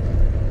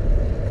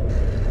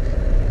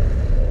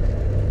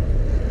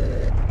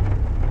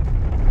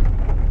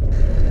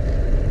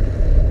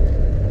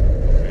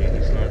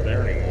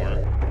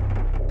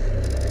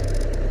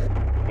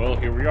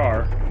 Here we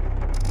are.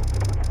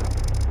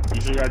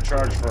 Usually I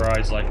charge for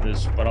rides like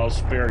this, but I'll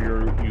spare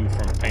you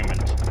from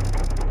payment.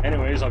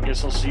 Anyways, I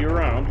guess I'll see you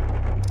around.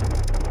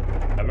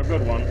 Have a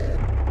good one.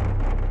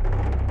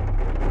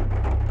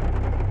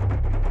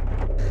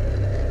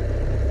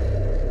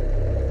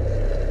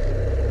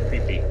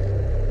 Creepy.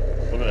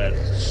 Look at that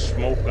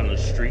smoke on the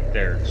street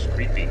there. It's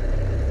creepy.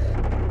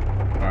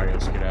 Alright,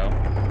 let's get out.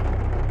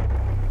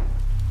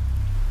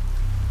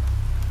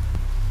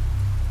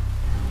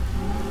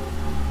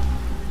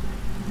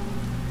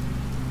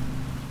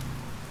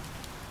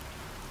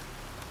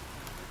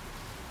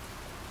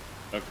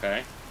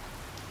 Okay.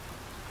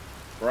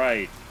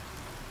 Right.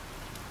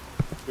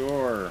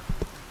 Sure.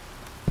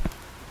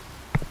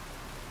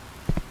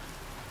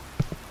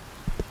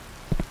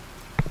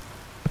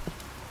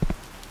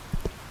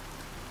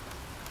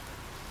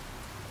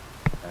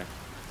 Okay.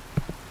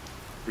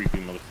 Creepy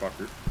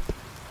motherfucker.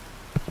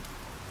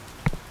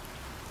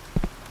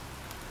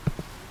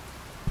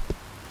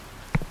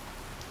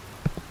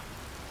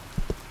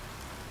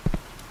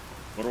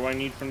 What do I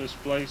need from this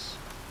place?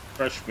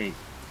 Fresh meat.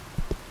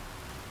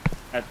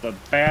 At the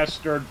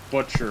bastard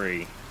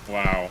butchery.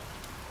 Wow.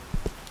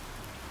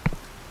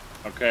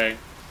 Okay.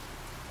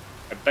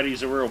 I bet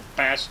he's a real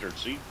bastard.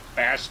 See?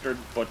 Bastard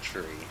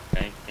butchery.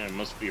 Okay? Yeah, it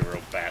must be a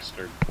real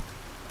bastard.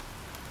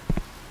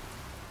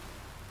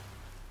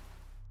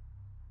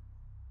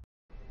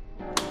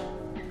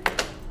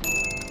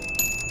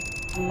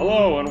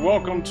 Hello and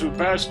welcome to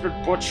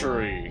Bastard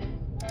Butchery.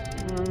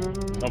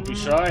 Don't be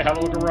shy, have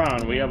a look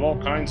around. We have all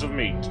kinds of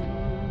meat.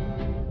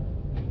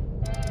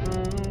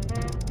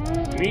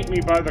 Meet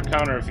me by the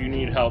counter if you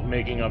need help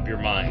making up your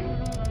mind.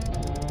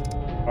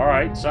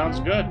 Alright, sounds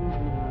good.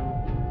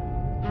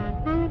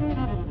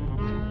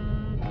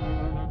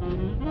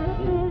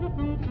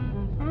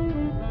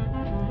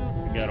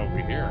 What we got over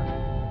here?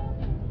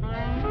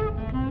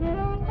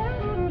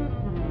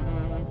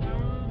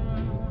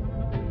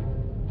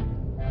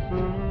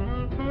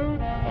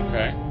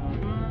 Okay.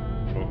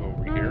 Go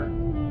over here.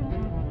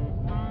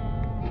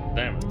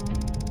 Damn it.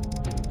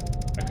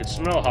 I could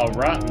smell how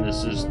rotten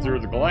this is through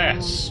the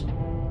glass.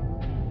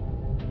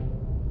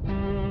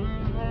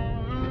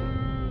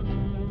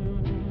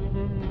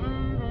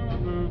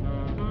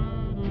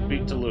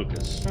 Speak to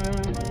Lucas.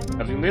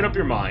 Have you made up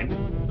your mind?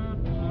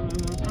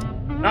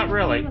 Not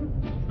really.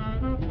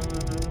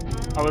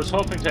 I was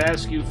hoping to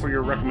ask you for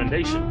your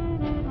recommendation.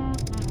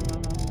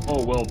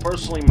 Oh, well,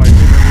 personally, my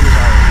favorite movies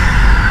are...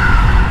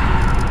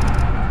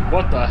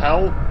 What the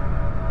hell?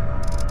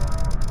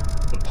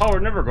 The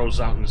power never goes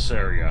out in this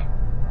area.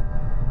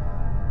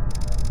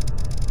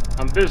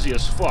 I'm busy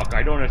as fuck.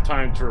 I don't have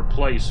time to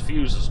replace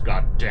fuses,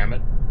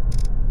 goddammit.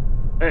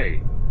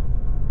 Hey.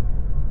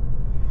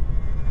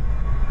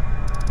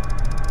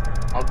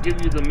 I'll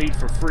give you the meat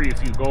for free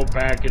if you go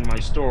back in my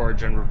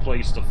storage and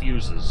replace the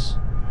fuses.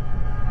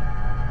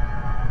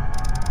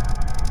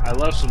 I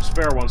left some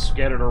spare ones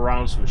scattered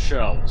around some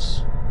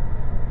shelves.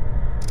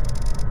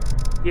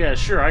 Yeah,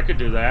 sure, I could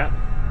do that.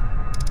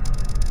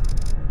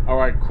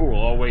 Alright, cool,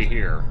 I'll wait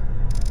here.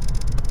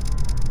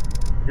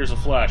 Here's a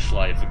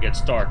flashlight if it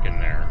gets dark in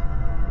there.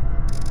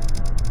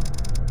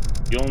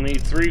 You'll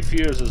need 3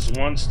 fuses.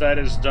 Once that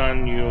is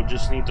done, you'll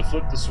just need to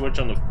flip the switch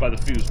on by the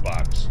fuse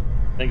box.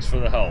 Thanks for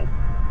the help.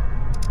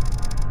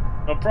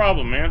 No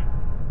problem, man.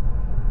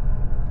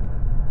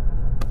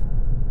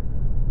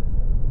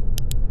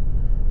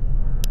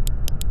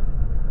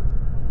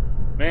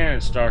 Man,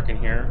 it's dark in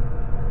here.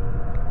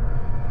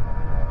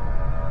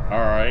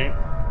 Alright.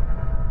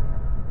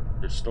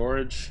 There's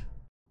storage.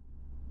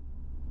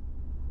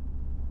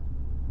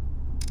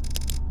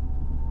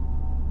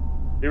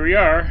 Here we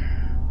are.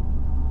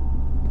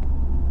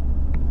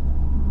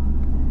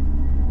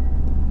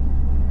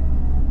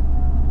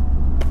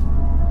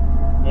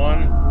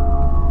 One.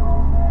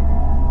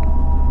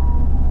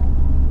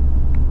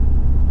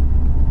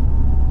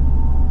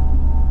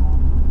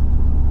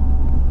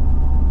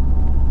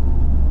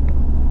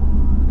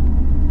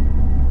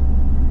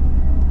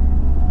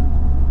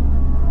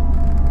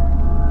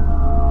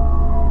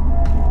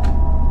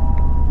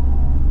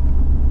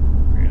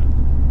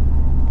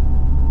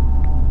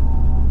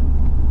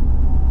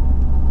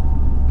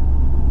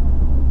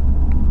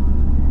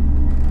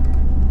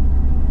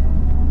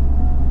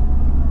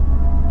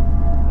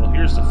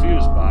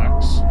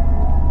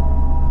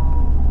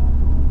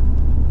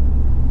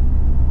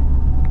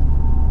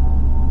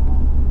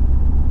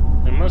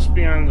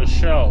 The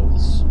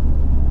shelves.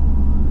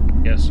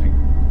 Guessing.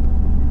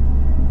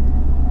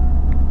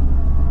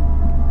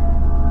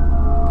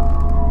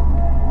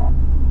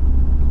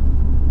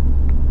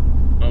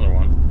 Another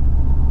one.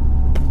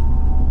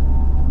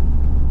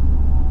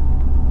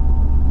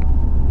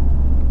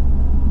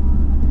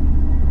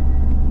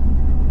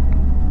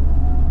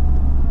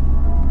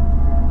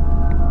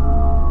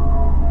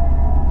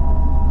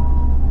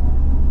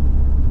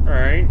 All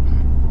right.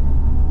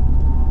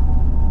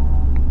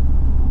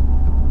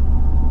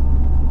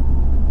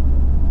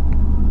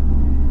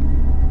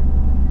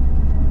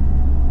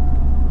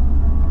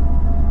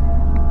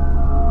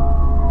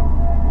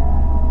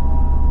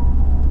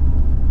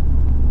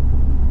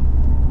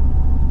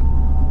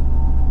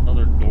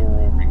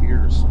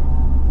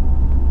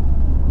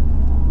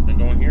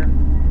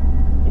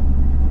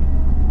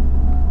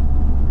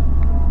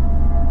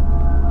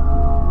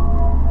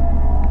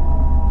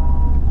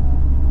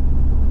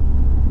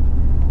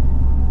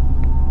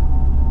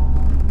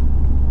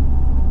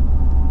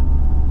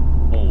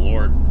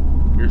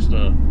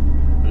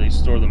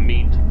 Store the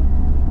meat.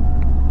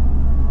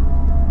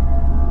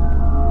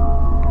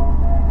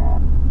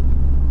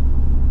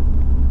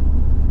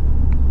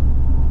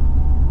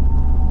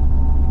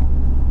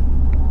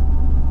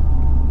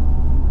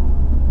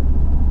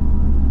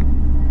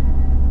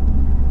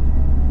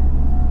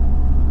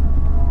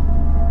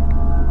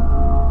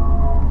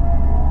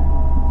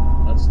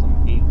 That's the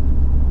meat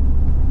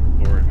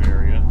storage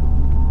area.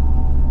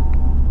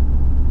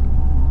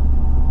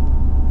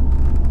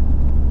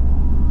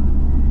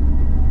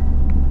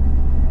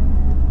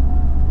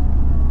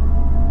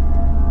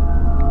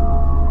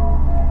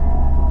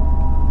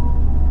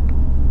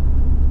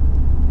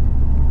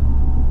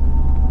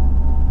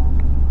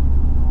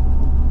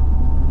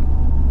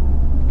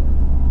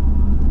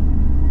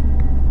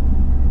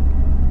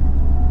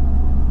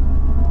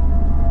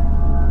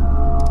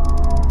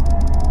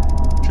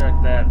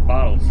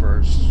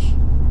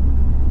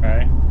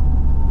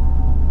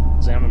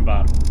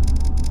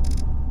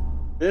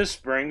 This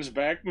brings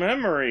back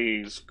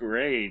memories.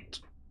 Great.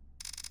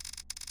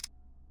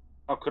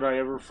 How could I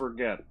ever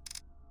forget? ...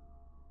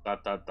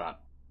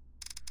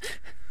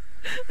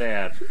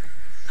 Dad.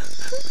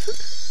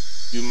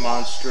 You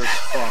monstrous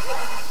fuck.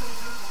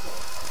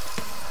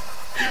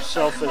 You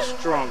selfish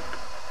drunk.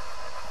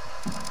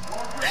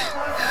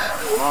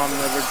 Mom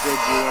never did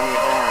you any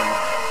harm.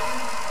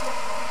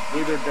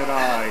 Neither did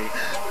I.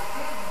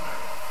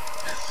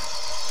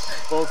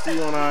 Both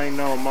you and I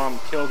know Mom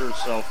killed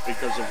herself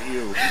because of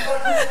you.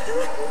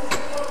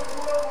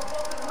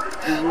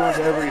 You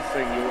ruined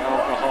everything, you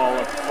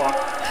alcoholic fuck.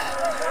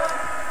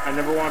 I I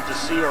never want to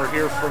see or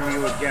hear from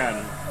you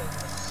again.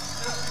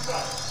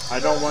 I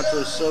don't want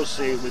to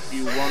associate with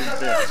you one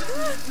bit.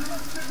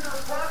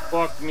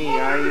 Fuck me,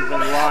 I even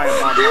lie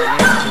about my name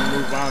to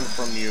move on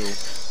from you.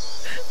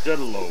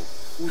 Jeddalo,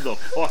 who the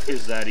fuck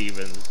is that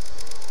even?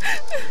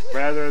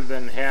 Rather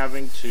than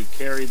having to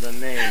carry the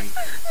name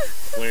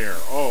Claire.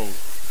 Oh,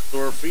 so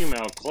we're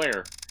female,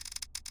 Claire.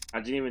 I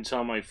didn't even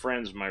tell my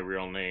friends my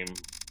real name.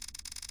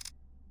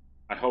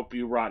 I hope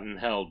you rot in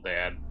hell,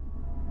 Dad.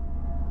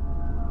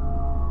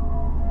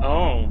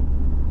 Oh.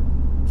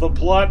 The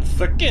plot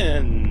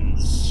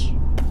thickens.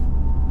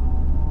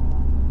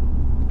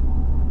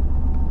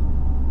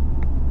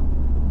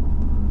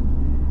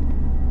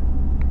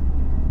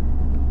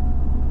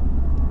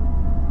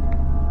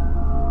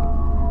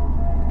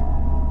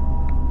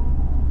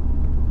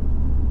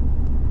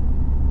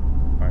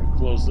 Alright,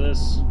 close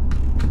this.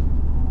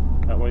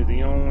 That way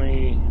the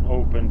only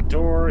open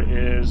door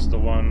is the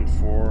one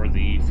for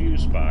the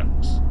fuse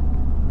box.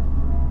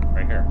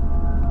 Right here.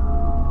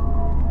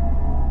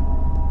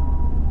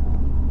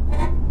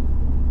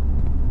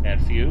 Add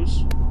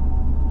fuse.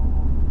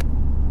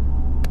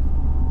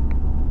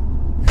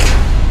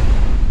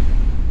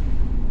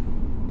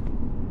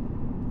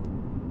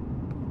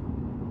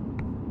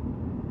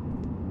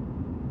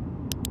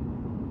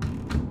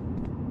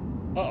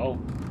 Uh-oh.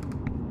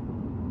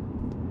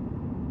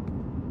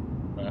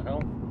 The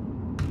hell?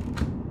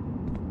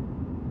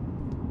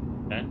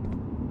 Okay.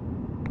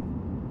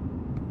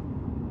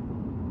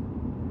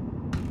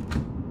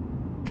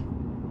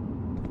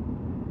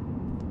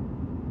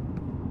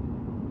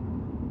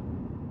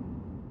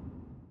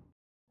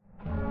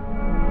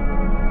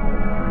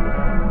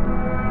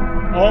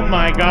 Oh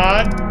my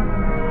god!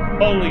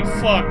 Holy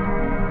fuck!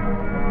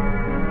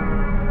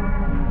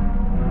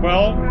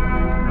 Well...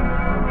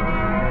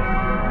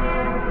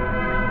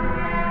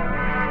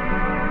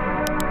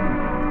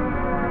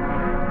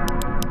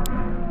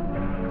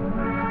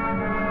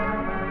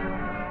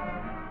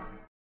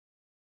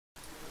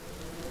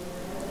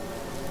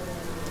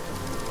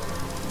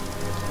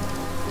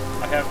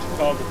 I have to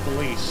call the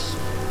police.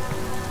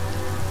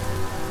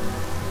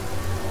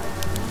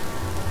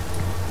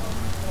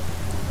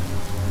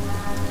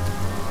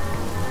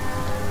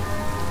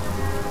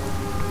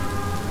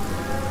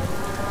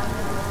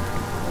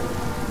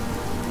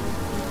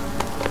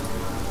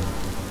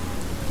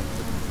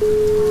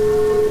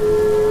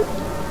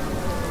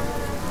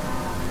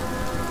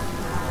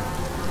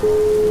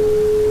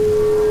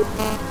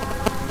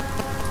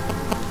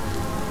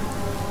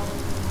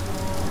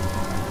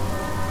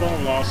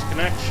 Phone lost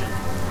connection.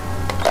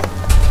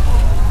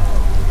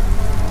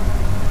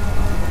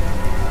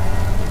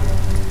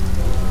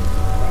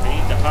 I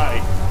need to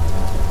hide.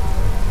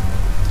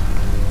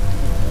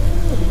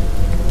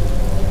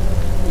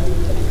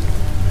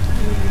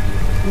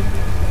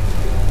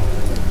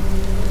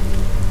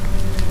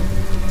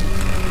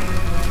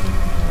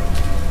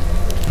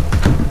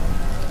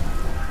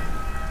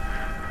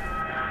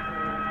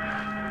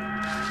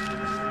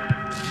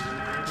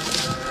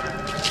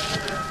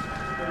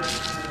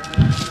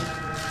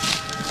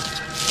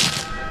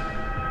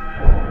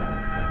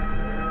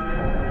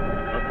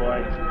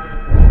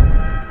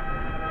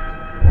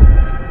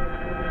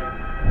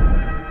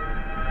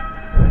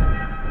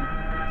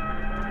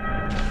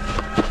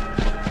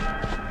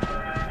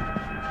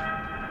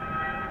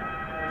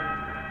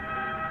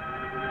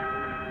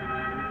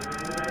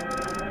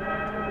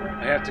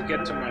 I have to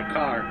get to my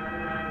car.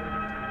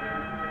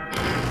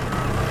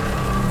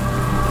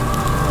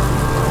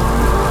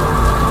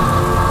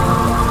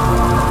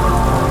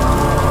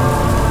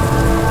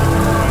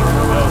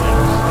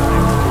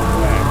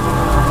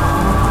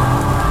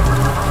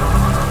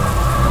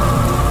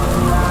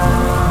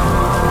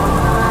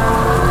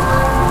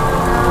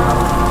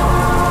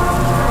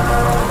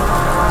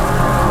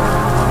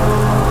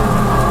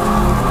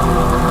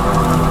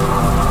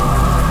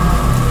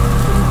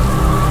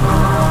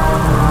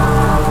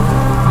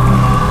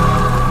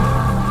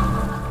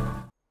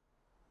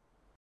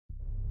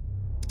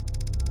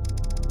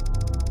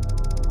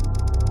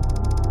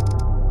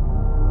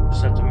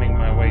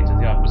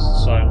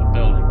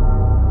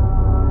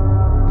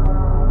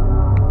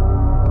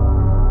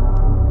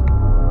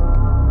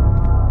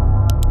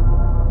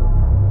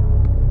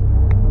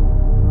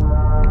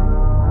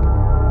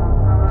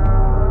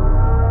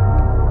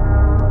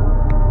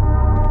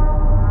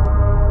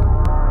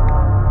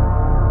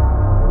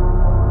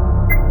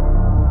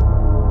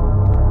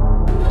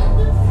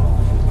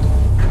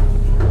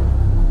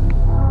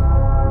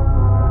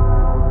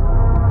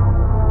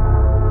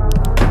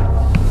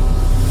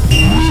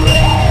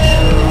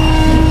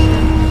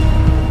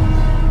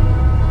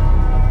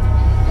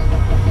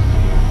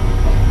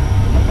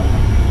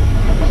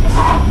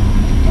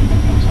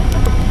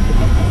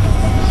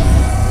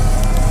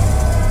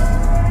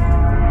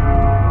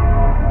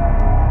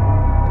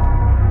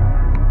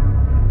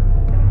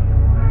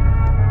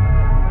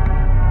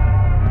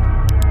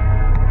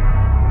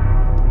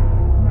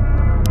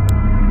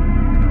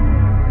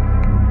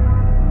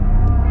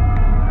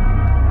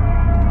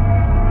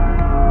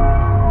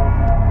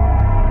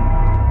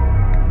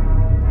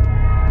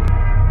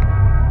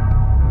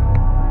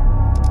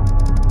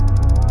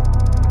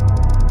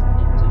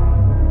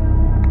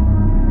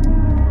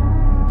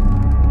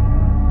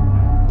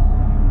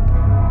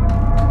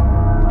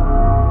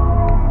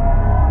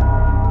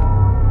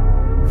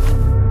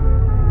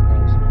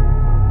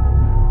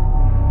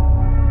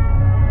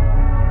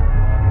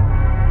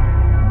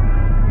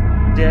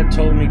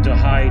 told me to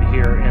hide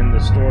here in the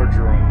storage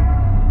room.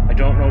 I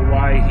don't know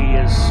why he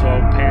is so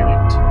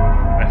panicked.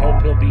 I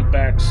hope he'll be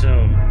back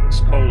soon. It's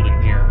cold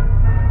in here.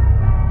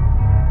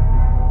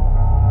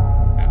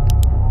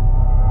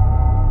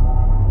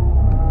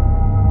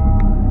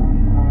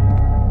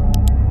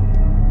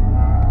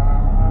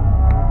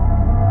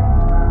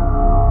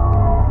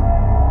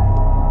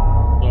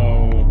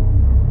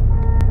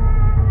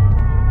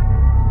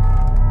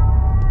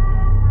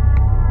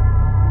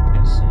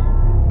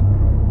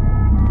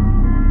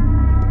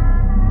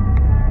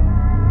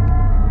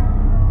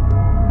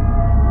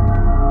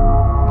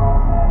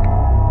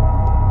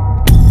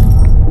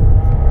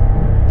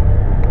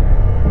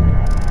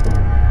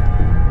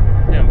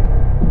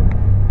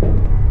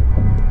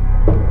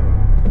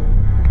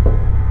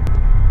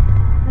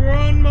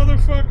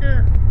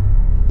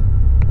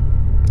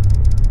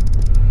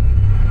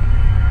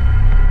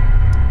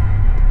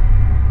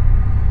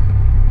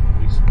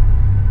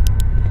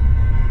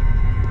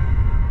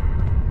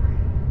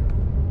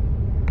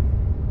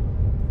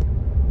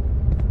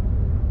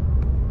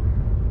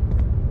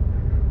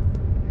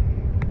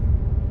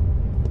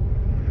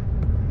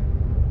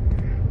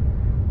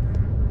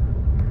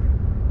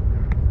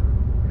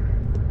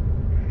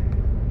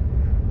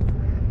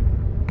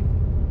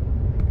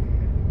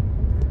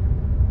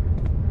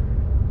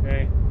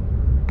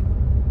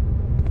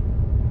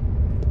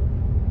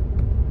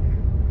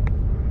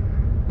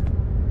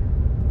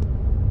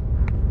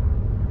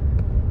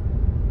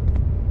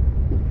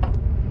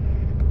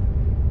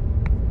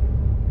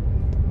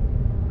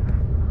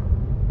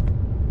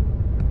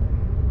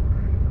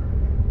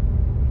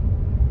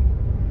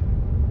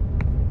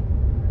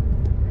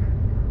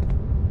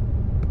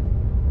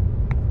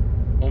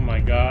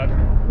 God.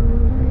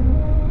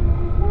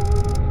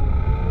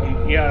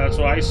 Yeah, that's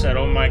what I said.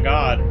 Oh my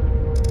God.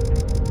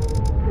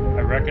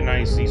 I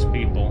recognize these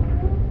people.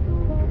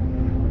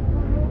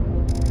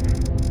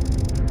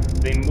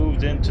 They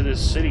moved into this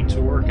city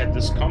to work at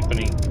this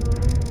company.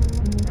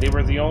 They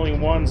were the only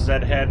ones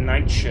that had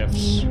night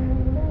shifts. ...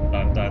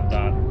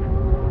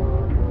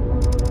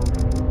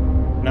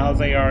 Now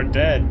they are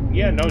dead.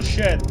 Yeah, no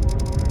shit.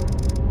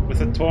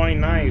 With a toy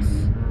knife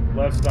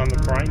left on the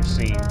crime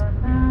scene.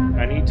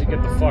 I need to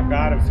get the fuck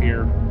out of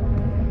here.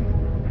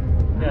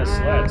 Yes,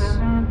 let's.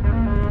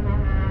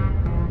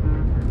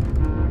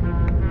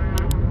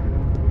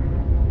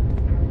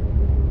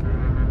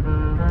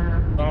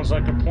 Sounds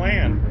like a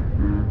plan.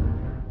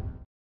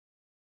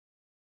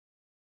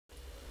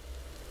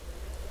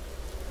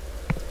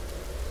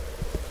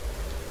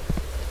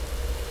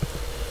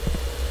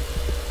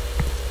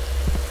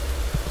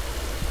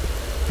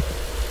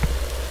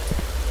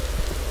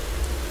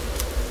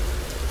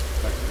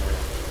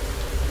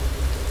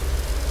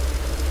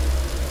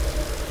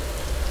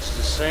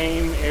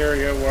 Same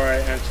area where I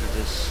entered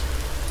this.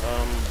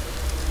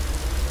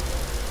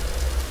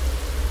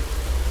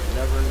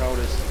 Never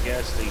noticed the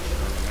gas station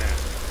on the map.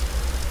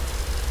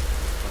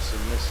 Must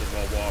have missed it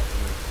while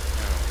walking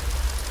town.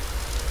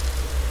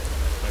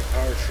 My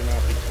car should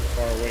not be too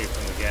far away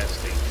from the gas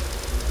station.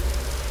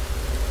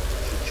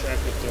 Should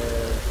check if there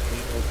are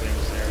any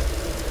openings there.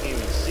 I can't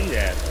even see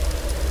that.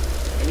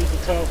 I need to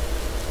tell,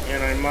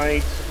 and I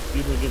might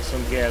even get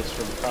some gas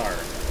for the car.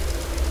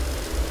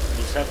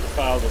 Just have to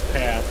follow the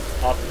path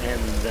up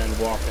and then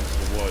walk into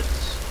the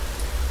woods.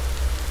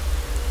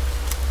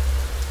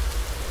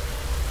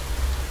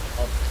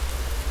 Up.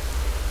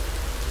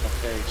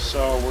 Okay,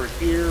 so we're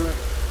here.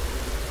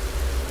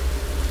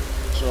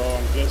 So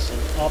I'm guessing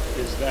up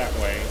is that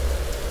way.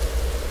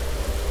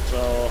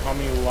 So how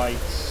many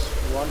lights?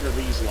 We're under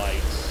these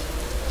lights.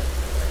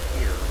 Right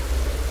here.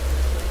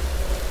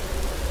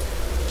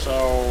 So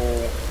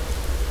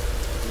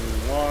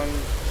 1,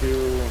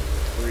 2,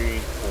 3,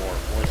 4.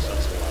 4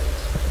 sets of lights.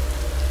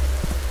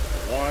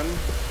 1,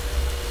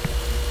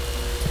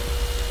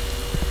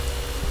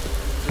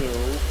 2,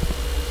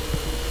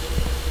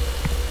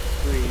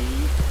 3,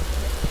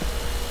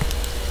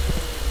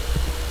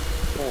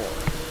 4.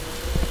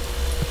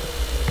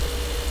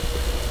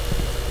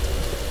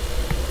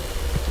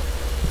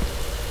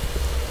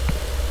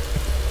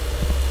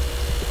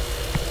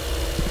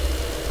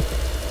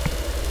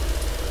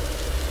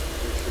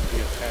 There should be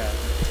a path.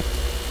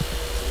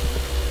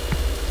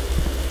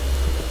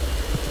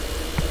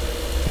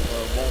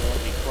 Well, it won't let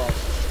me cross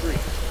the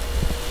street.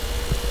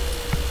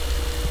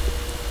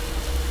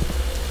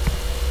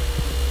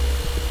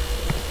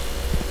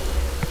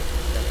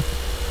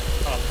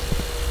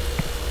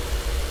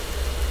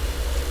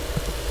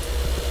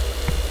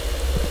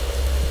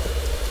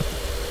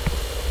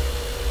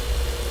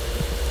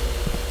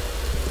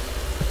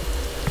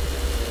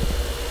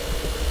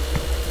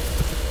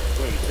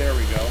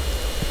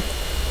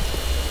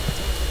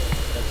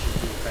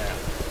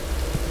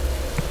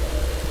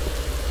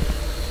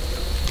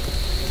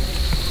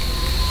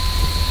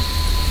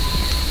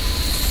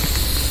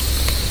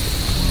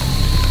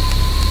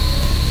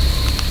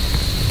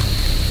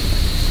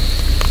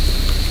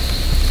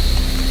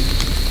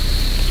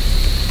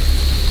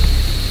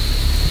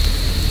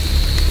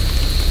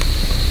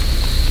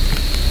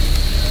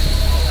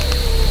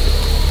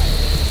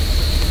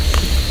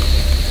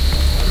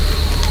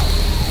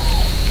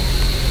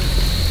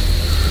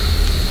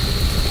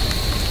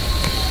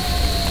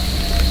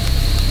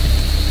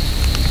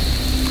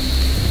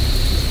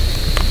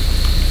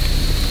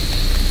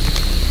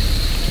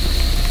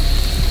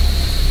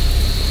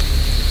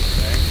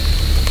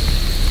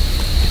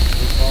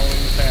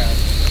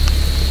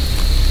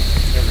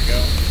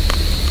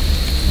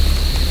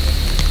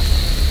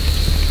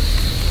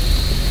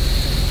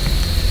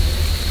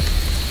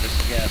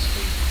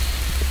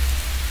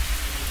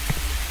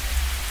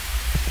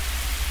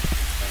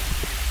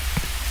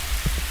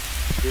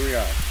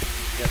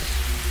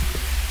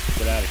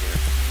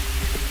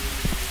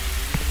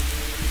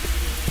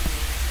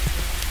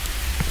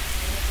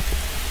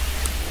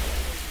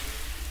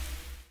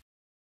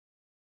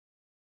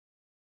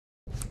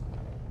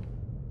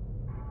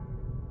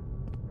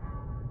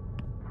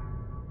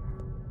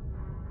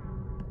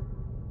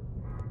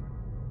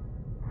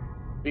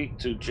 Speak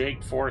to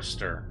Jake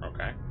Forster.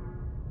 Okay.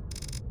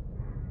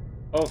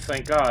 Oh,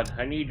 thank God.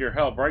 I need your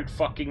help right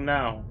fucking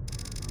now.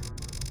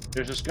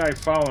 There's this guy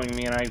following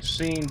me, and I've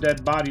seen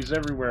dead bodies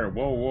everywhere.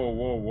 Whoa, whoa,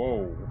 whoa,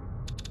 whoa.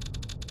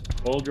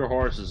 Hold your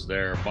horses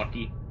there,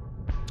 Bucky.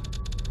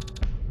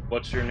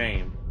 What's your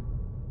name?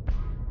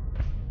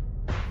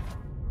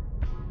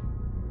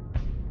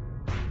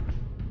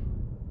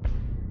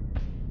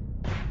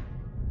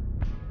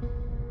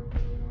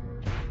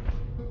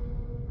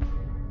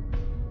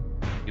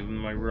 Give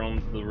him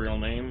the real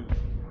name.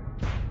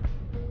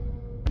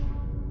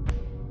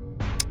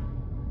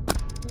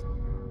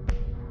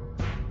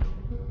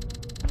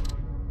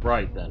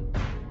 Right then.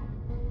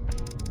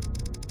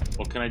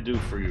 What can I do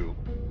for you?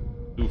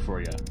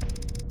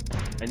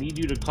 I need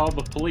you to call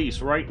the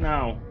police right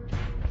now.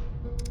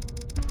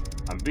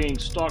 I'm being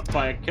stalked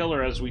by a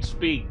killer as we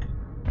speak.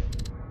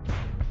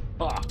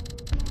 Ah.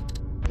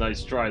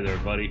 Nice try there,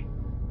 buddy.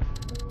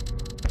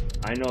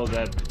 I know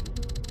that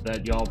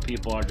y'all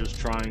people are just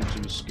trying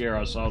to scare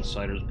us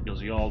outsiders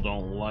because y'all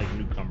don't like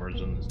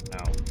newcomers in this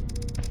town.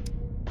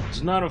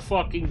 It's not a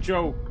fucking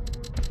joke.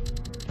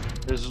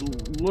 There's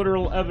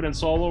literal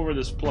evidence all over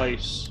this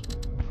place.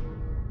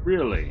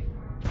 Really?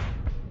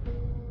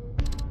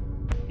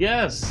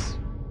 Yes!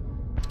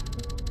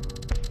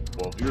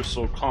 Well, if you're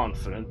so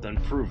confident, then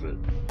prove it.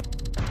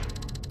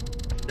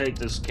 Take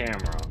this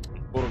camera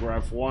and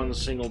photograph one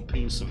single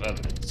piece of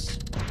evidence.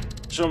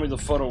 Show me the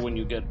photo when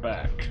you get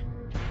back.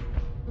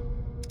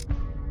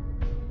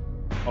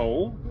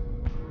 Oh?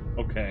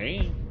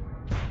 Okay.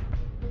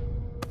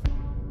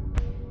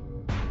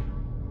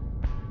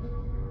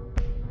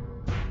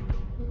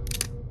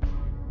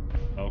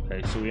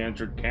 Okay, so we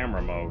entered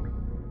camera mode.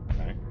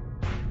 Okay.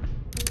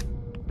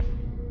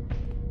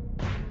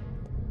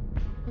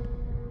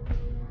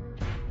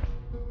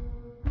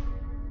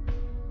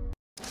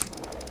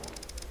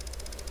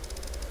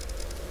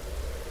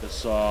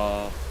 This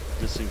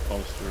missing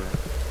poster.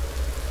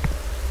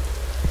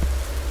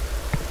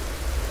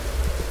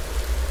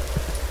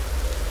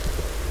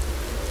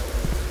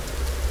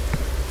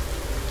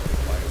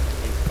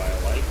 By a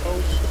light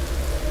post?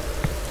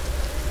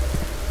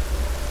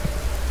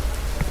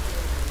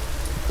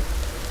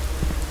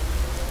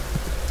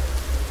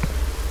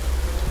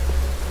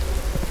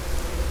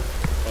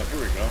 Oh, here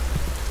we go.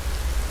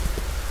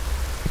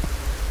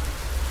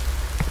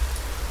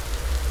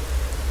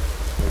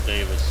 Or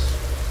Davis.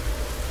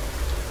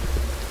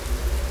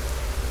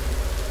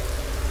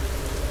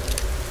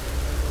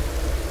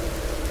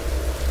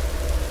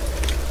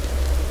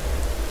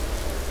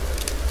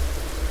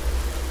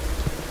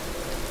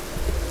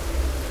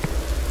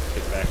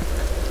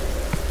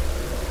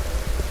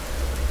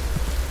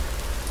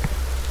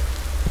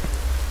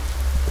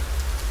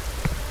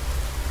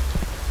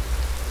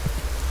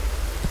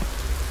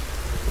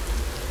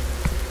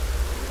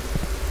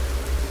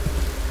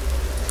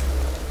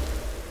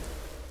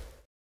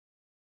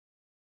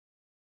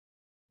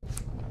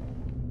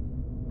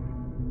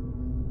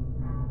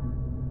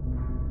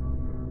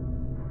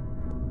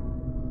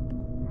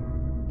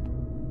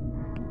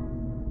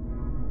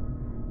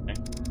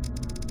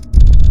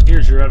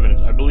 Here's your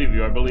evidence. I believe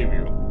you. I've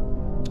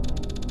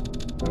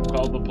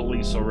called the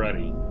police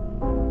already.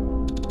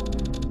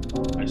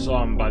 I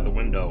saw him by the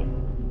window.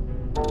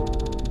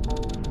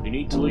 You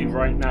need to leave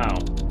right now.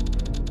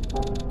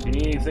 If you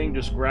need anything,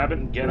 just grab it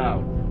and get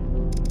out.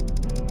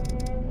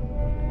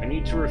 I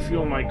need to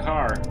refuel my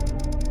car.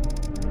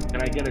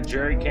 Can I get a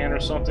jerry can or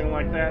something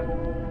like that?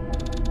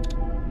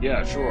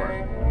 Yeah, sure.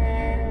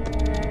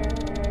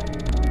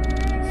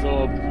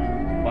 Fill up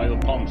by the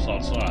pumps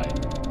outside.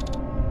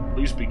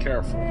 Please be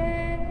careful.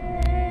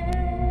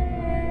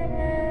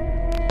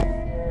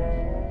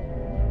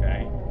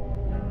 Okay.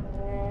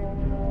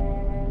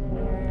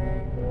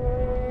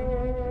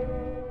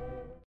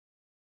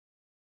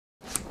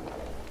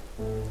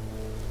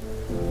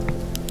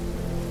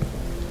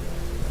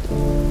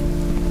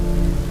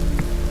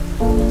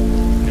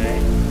 Okay.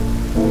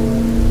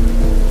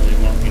 They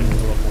want me to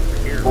pull up over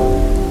here.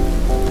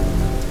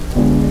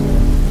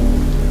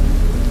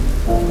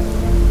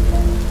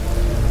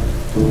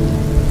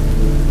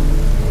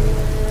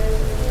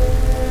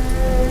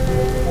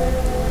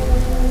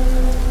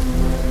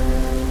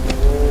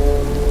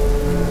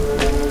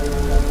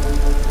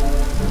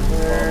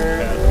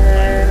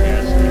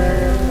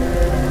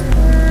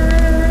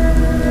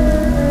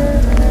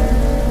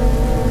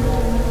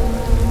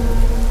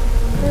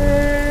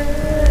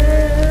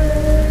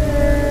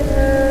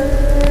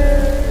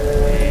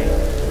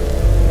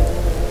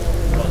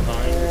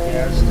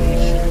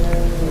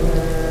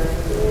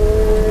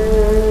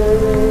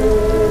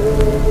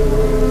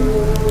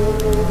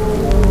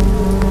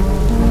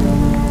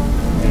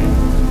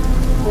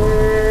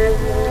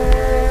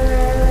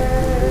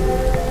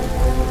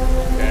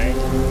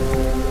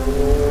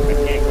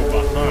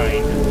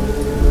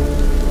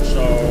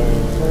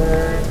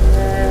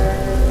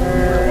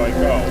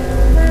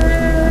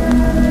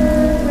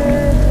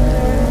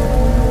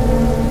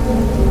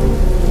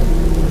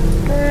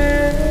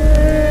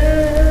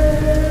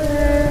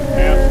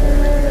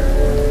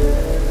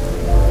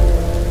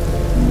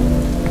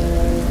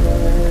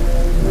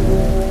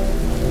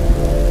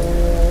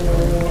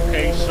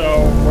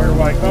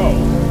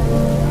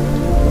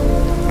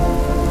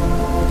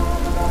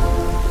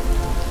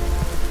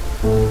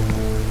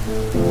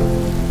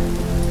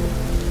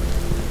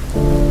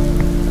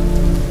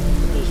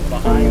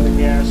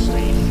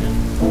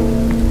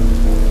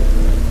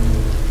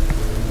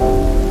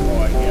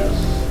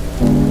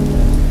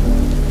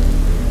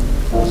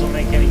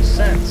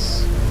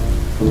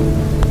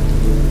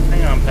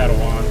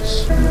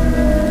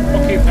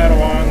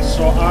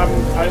 So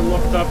I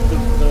looked up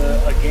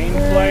a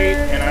gameplay,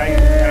 and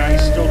I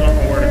still don't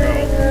know where to go.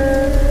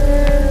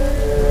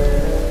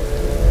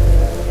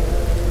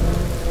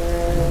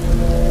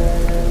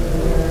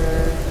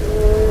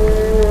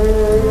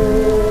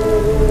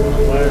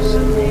 Unless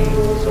it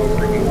means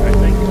over here, I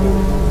think.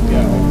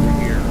 Yeah, over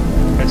here.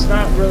 It's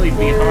not really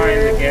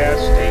behind the gas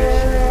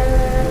station.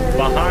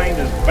 Behind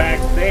is back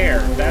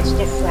there. That's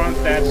the front.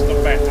 That's the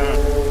back.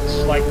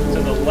 It's like to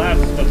the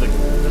left of the.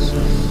 This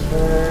is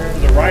to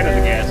the right of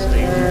the gas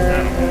station. I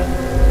don't know.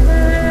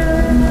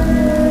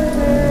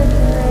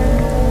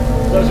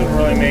 Doesn't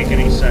really make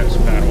any sense,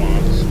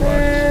 Padawans, but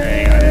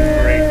hey, I didn't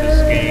create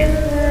this game.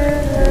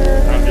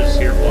 I'm just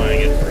here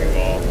playing it for you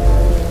all.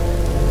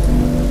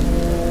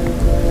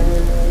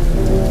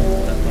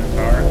 That's my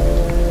car.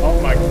 Oh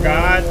my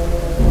god.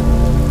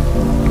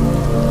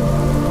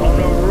 Oh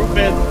no,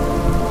 Ruben.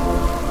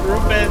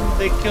 Ruben,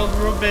 they killed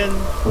Ruben.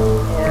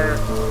 Or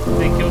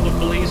they killed a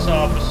police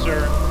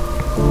officer.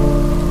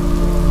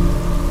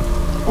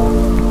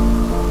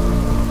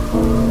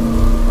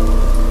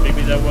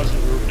 Maybe that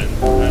wasn't Ruben.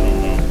 I don't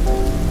know.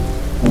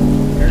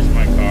 Here's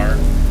my car.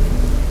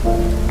 Oh,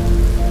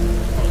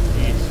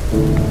 jeez.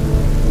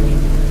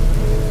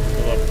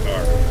 Fill up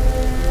car.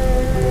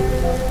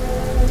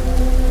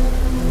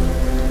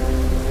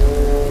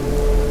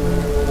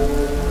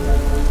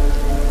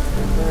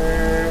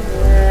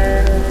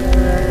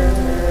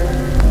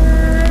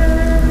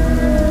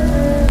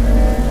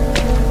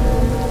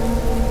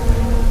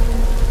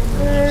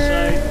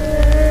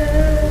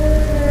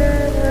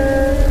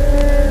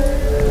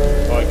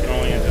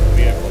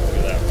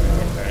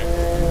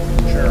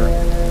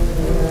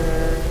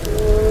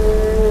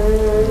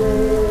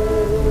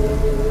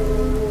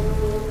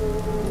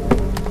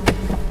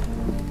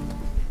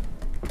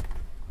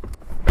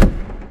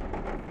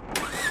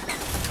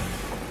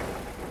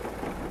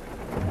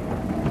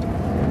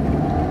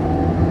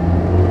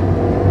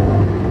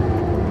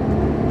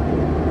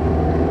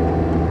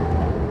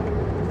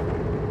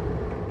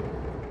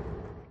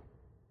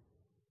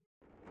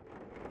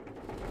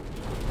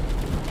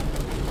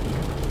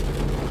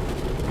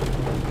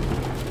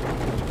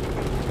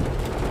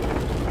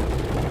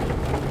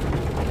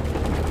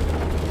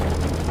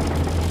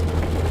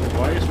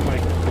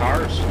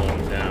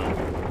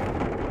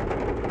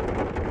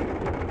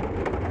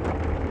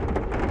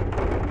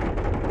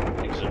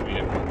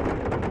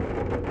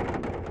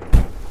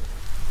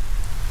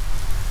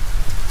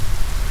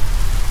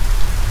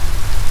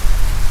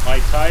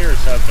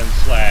 Tires have been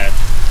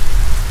slashed.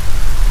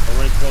 We're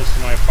really close to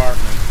my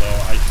apartment, though.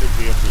 I should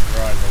be able to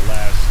drive the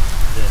last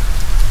bit.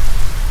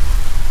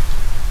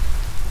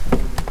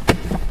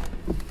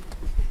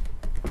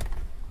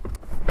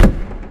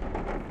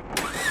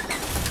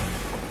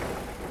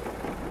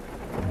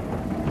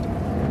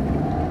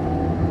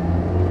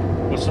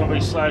 Well,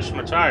 somebody slashed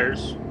my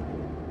tires.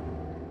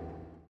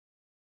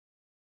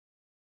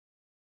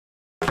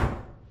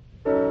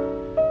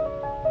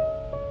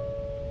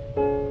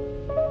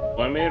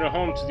 I made it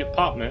home to the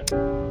apartment.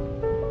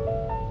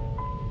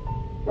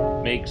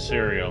 Make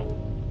cereal.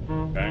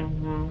 Okay.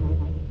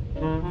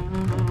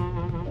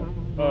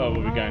 Oh, what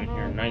we got in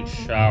here? Nice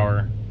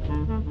shower.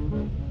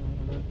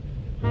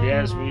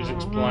 Jazz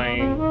music's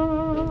playing.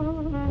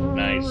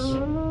 Nice.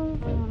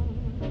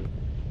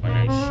 A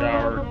nice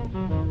shower.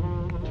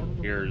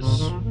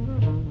 Here's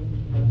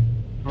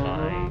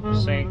my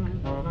sink.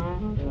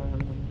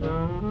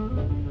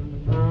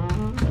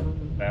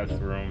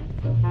 Bathroom.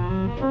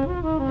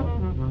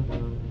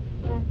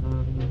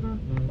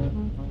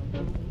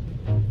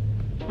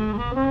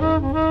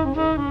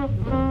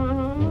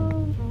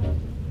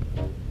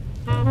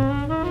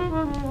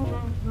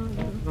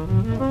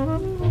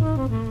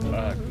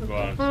 I can go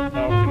out on the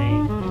balcony.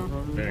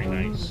 Very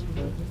nice.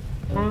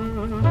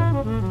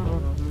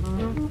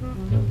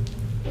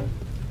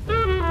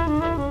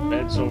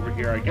 Bed's over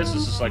here. I guess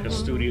this is like a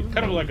studio,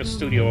 kind of like a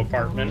studio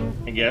apartment,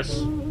 I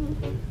guess. I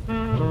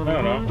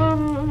don't know.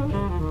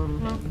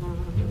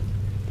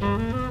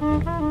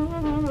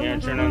 Yeah,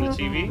 turn on the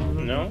TV?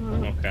 No?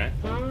 Okay.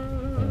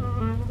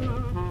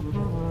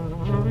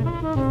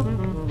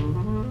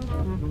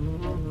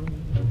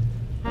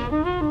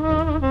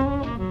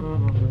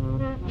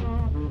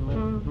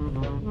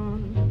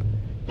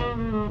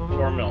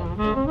 Pour milk.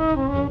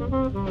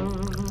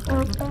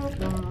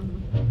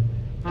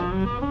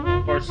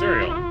 Pour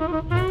cereal.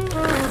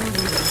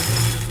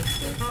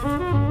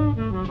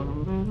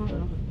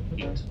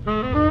 Eat.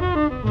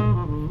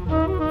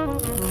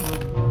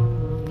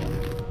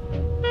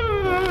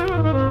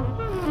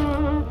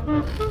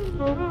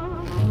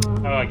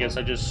 Oh, I guess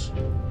I just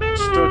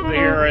stood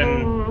there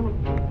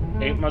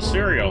and ate my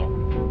cereal.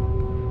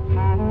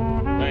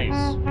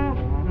 Nice.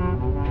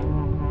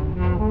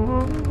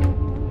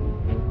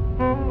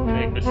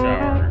 Take a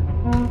shower.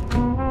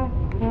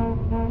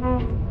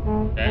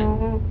 Okay.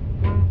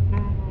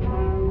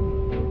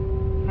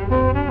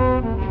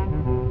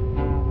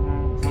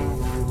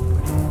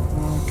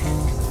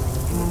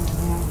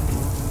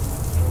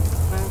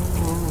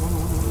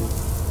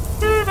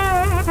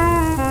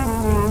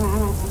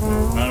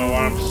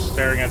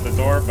 staring at the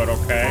door, but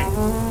okay.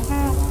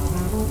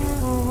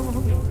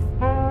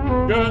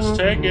 Just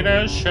taking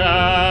a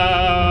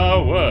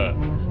shower.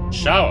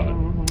 Shower.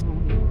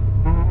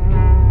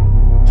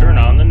 Turn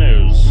on the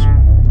news.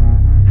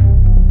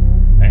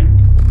 Okay.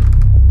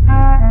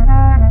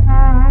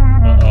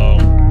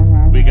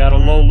 Uh-oh. We got a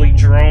lowly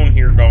drone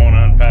here going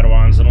on,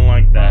 Padawans. I don't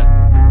like that.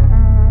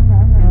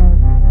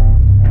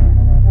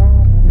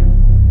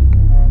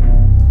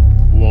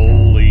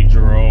 Lowly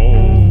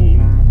drone.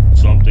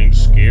 Something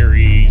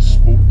scary,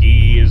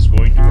 spooky is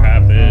going to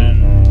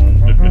happen.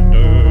 Da, da,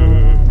 da.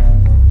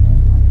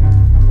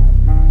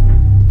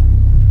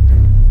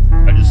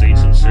 I just ate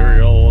some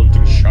cereal and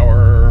took a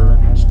shower.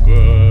 It's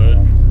good.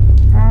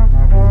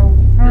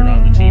 Turn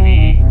on the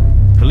TV.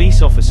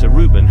 Police officer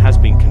Ruben has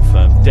been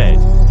confirmed dead.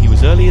 He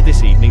was earlier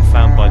this evening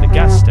found by the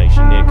gas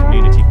station near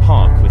Community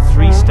Park with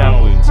 3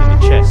 stab wounds in the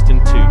chest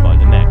and 2 by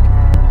the neck.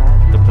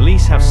 The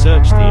police have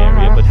searched the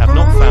area but have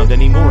not found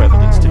any more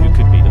evidence to who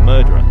could be the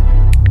murderer.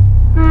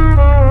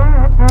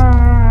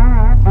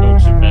 Go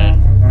to bed.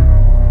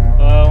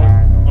 Well,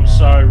 I'm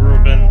sorry,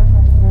 Ruben.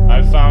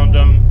 I found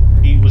him.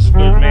 He was a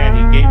good man.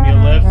 He gave me a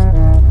lift.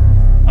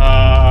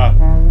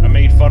 I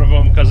made fun of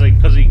him because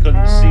he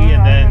couldn't see,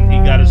 and then he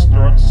got his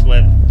throat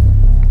slit.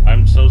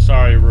 I'm so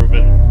sorry,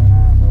 Ruben.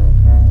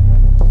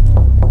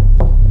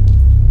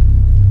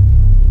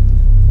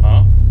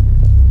 Huh?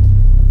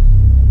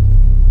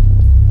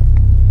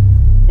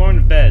 Going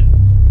to bed.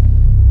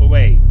 But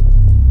wait.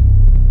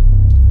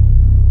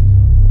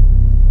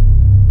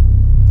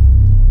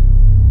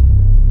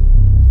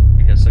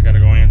 I guess I gotta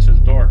go answer the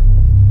door.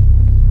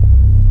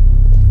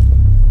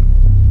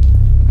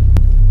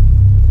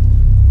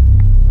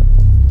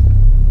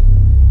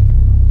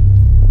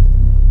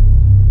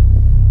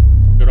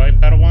 Good night,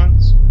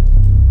 Padawans.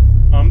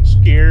 I'm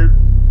scared.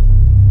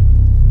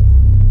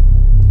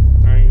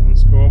 Alright,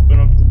 let's go open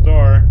up the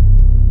door.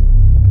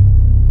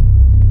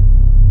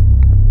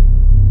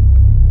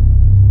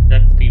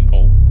 Check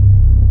people.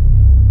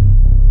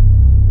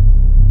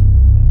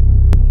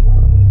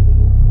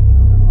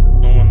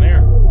 No one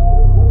there.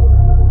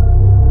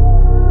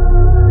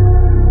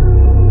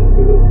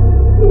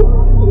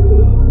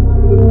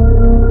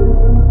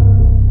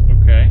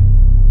 Okay.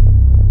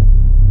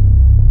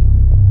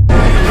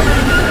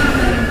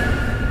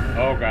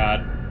 Oh God.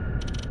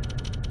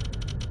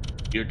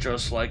 You're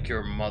just like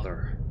your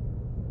mother.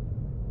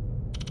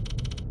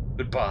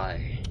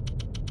 Goodbye,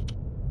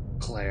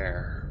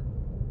 Claire.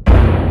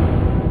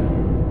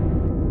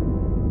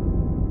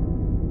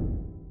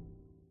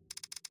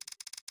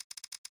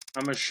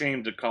 I'm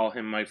ashamed to call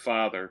him my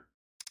father.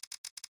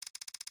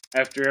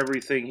 After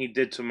everything he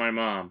did to my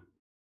mom.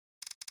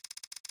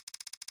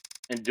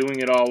 And doing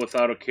it all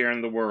without a care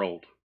in the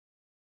world.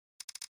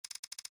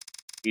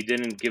 He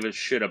didn't give a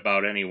shit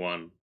about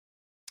anyone.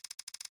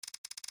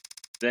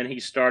 Then he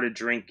started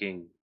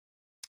drinking.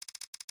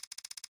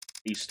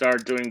 He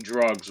started doing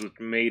drugs, which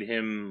made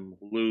him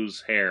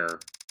lose hair.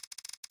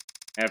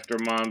 After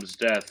Mom's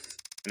death,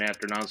 and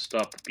after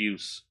non-stop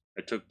abuse,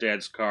 I took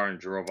Dad's car and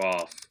drove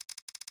off.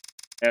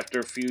 After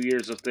a few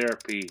years of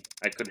therapy,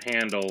 I could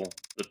handle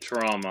the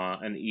trauma,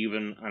 and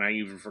I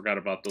even forgot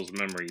about those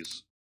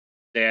memories.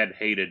 Dad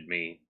hated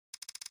me.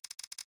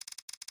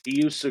 He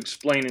used to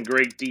explain in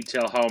great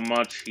detail how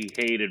much he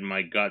hated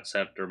my guts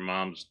after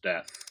Mom's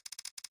death.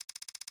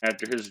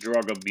 After his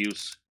drug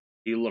abuse,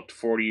 he looked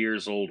 40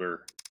 years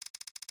older.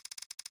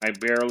 I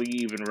barely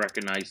even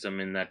recognized him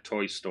in that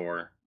toy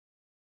store.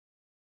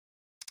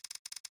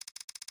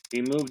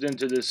 He moved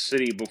into this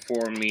city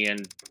before me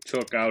and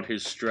took out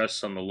his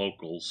stress on the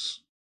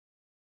locals.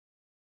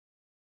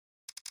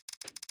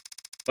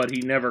 But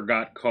he never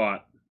got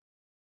caught.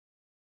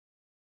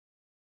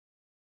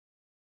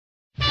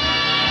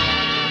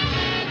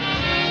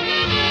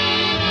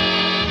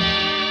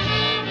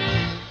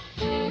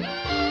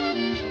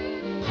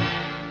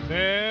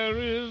 There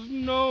is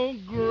no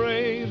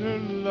greater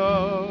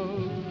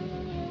love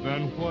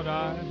than what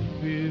I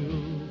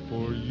feel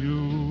for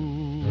you.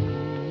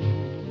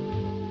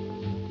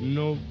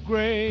 No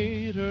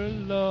greater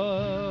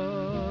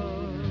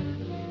love,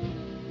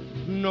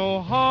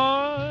 no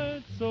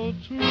heart so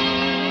true.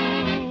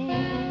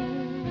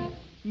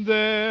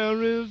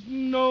 There is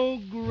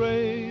no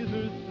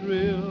greater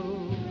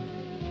thrill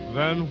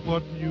than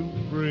what you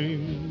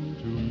bring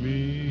to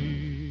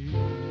me.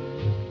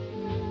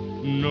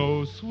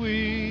 No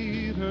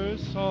sweeter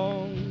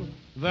song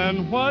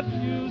than what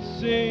you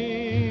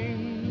sing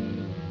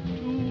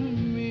to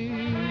me.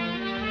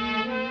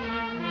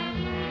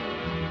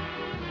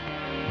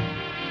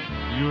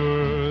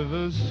 You're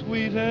the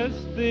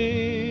sweetest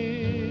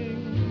thing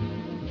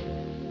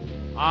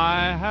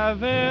I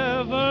have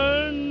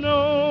ever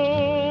known,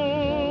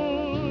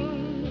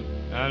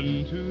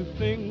 and to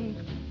think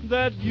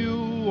that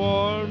you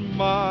are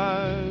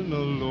mine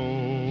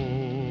alone.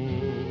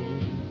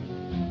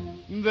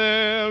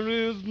 There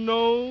is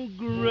no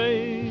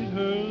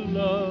greater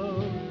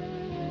love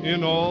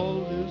in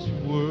all this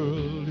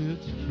world,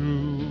 it's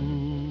true.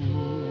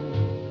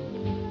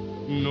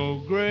 No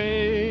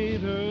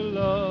greater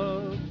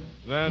love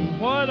than and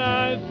what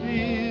I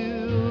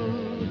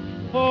feel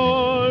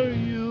for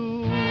you.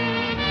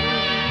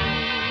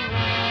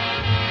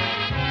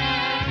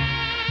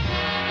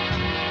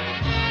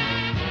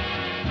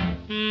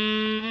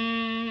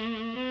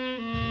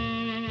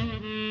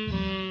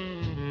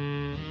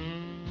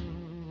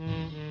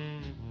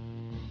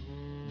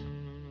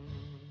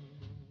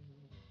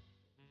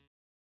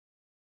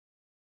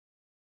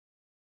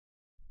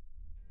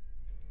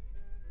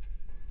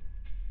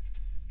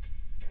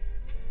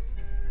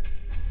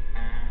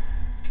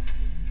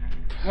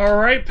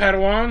 Alright,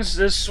 Padawans,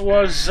 this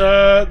was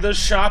the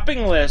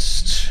shopping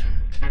list.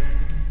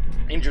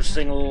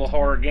 Interesting little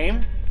horror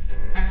game.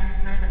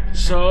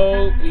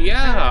 So,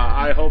 yeah,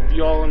 I hope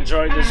you all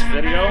enjoyed this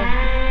video.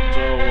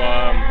 So,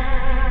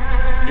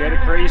 you had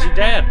a crazy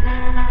dad.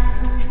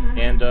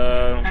 And,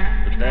 the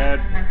dad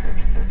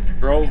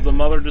drove the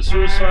mother to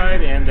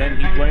suicide, and then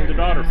he blamed the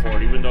daughter for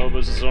it, even though it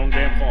was his own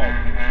damn fault.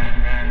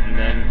 And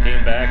then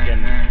came back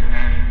and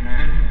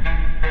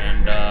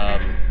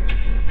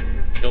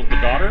killed the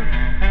daughter.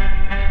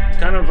 It's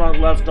kind of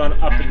left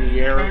up in the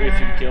air if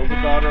he killed the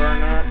daughter or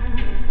not.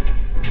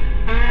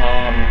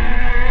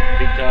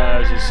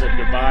 Because he said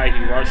goodbye,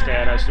 he rushed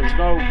at us. There's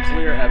no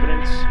clear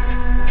evidence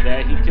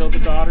that he killed the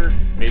daughter.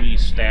 Maybe he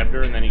stabbed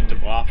her and then he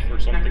took off or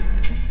something.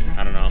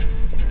 I don't know.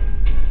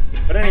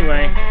 But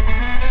anyway,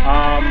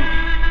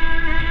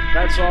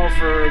 that's all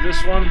for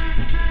this one,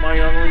 my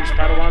younglings,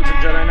 Padawans,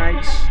 and Jedi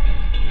Knights.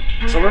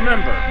 So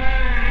remember,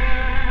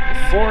 the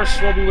Force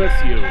will be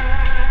with you.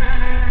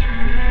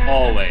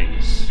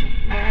 Always.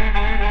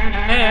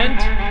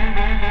 And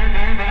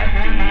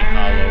happy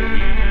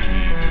Halloween.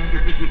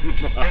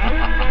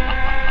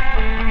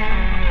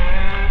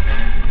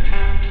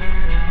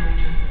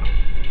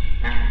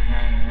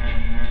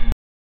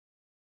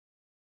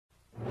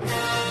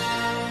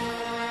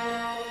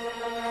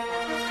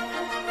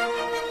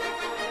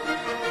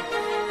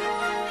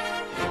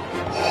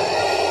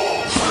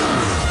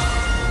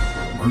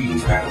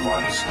 Greetings,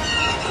 Padawans.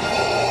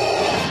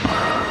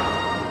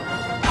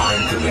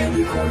 I'm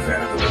Commander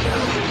Corvette of the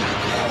Rebellion.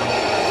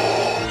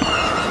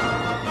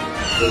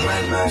 The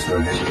Grand Master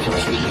has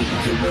requested me to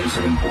convey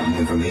some important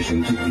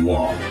information to you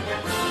all.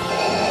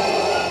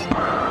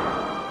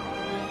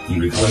 He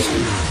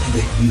requested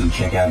that you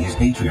check out his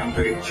Patreon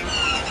page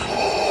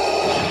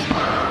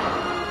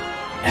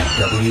at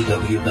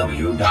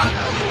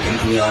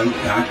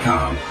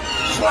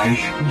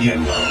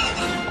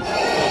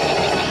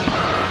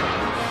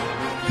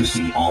www.patreon.com/Jeddalo to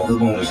see all the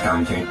bonus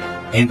content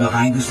and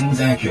behind-the-scenes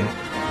action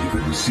you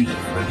could receive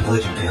when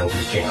pledging to help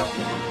his channel.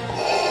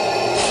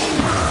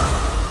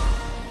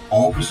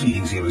 All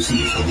proceedings he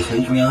receives from his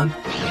Patreon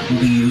will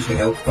be used to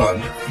help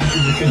fund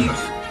future missions,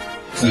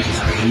 such as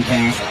training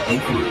cast and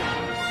crew,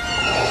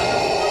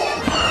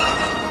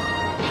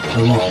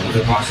 along with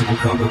a possible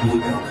cup of blue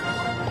milk.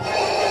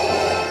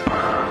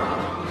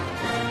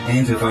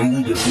 And to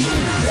finally defeat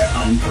that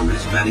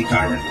uncharismatic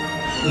tyrant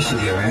with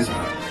severe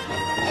asthma.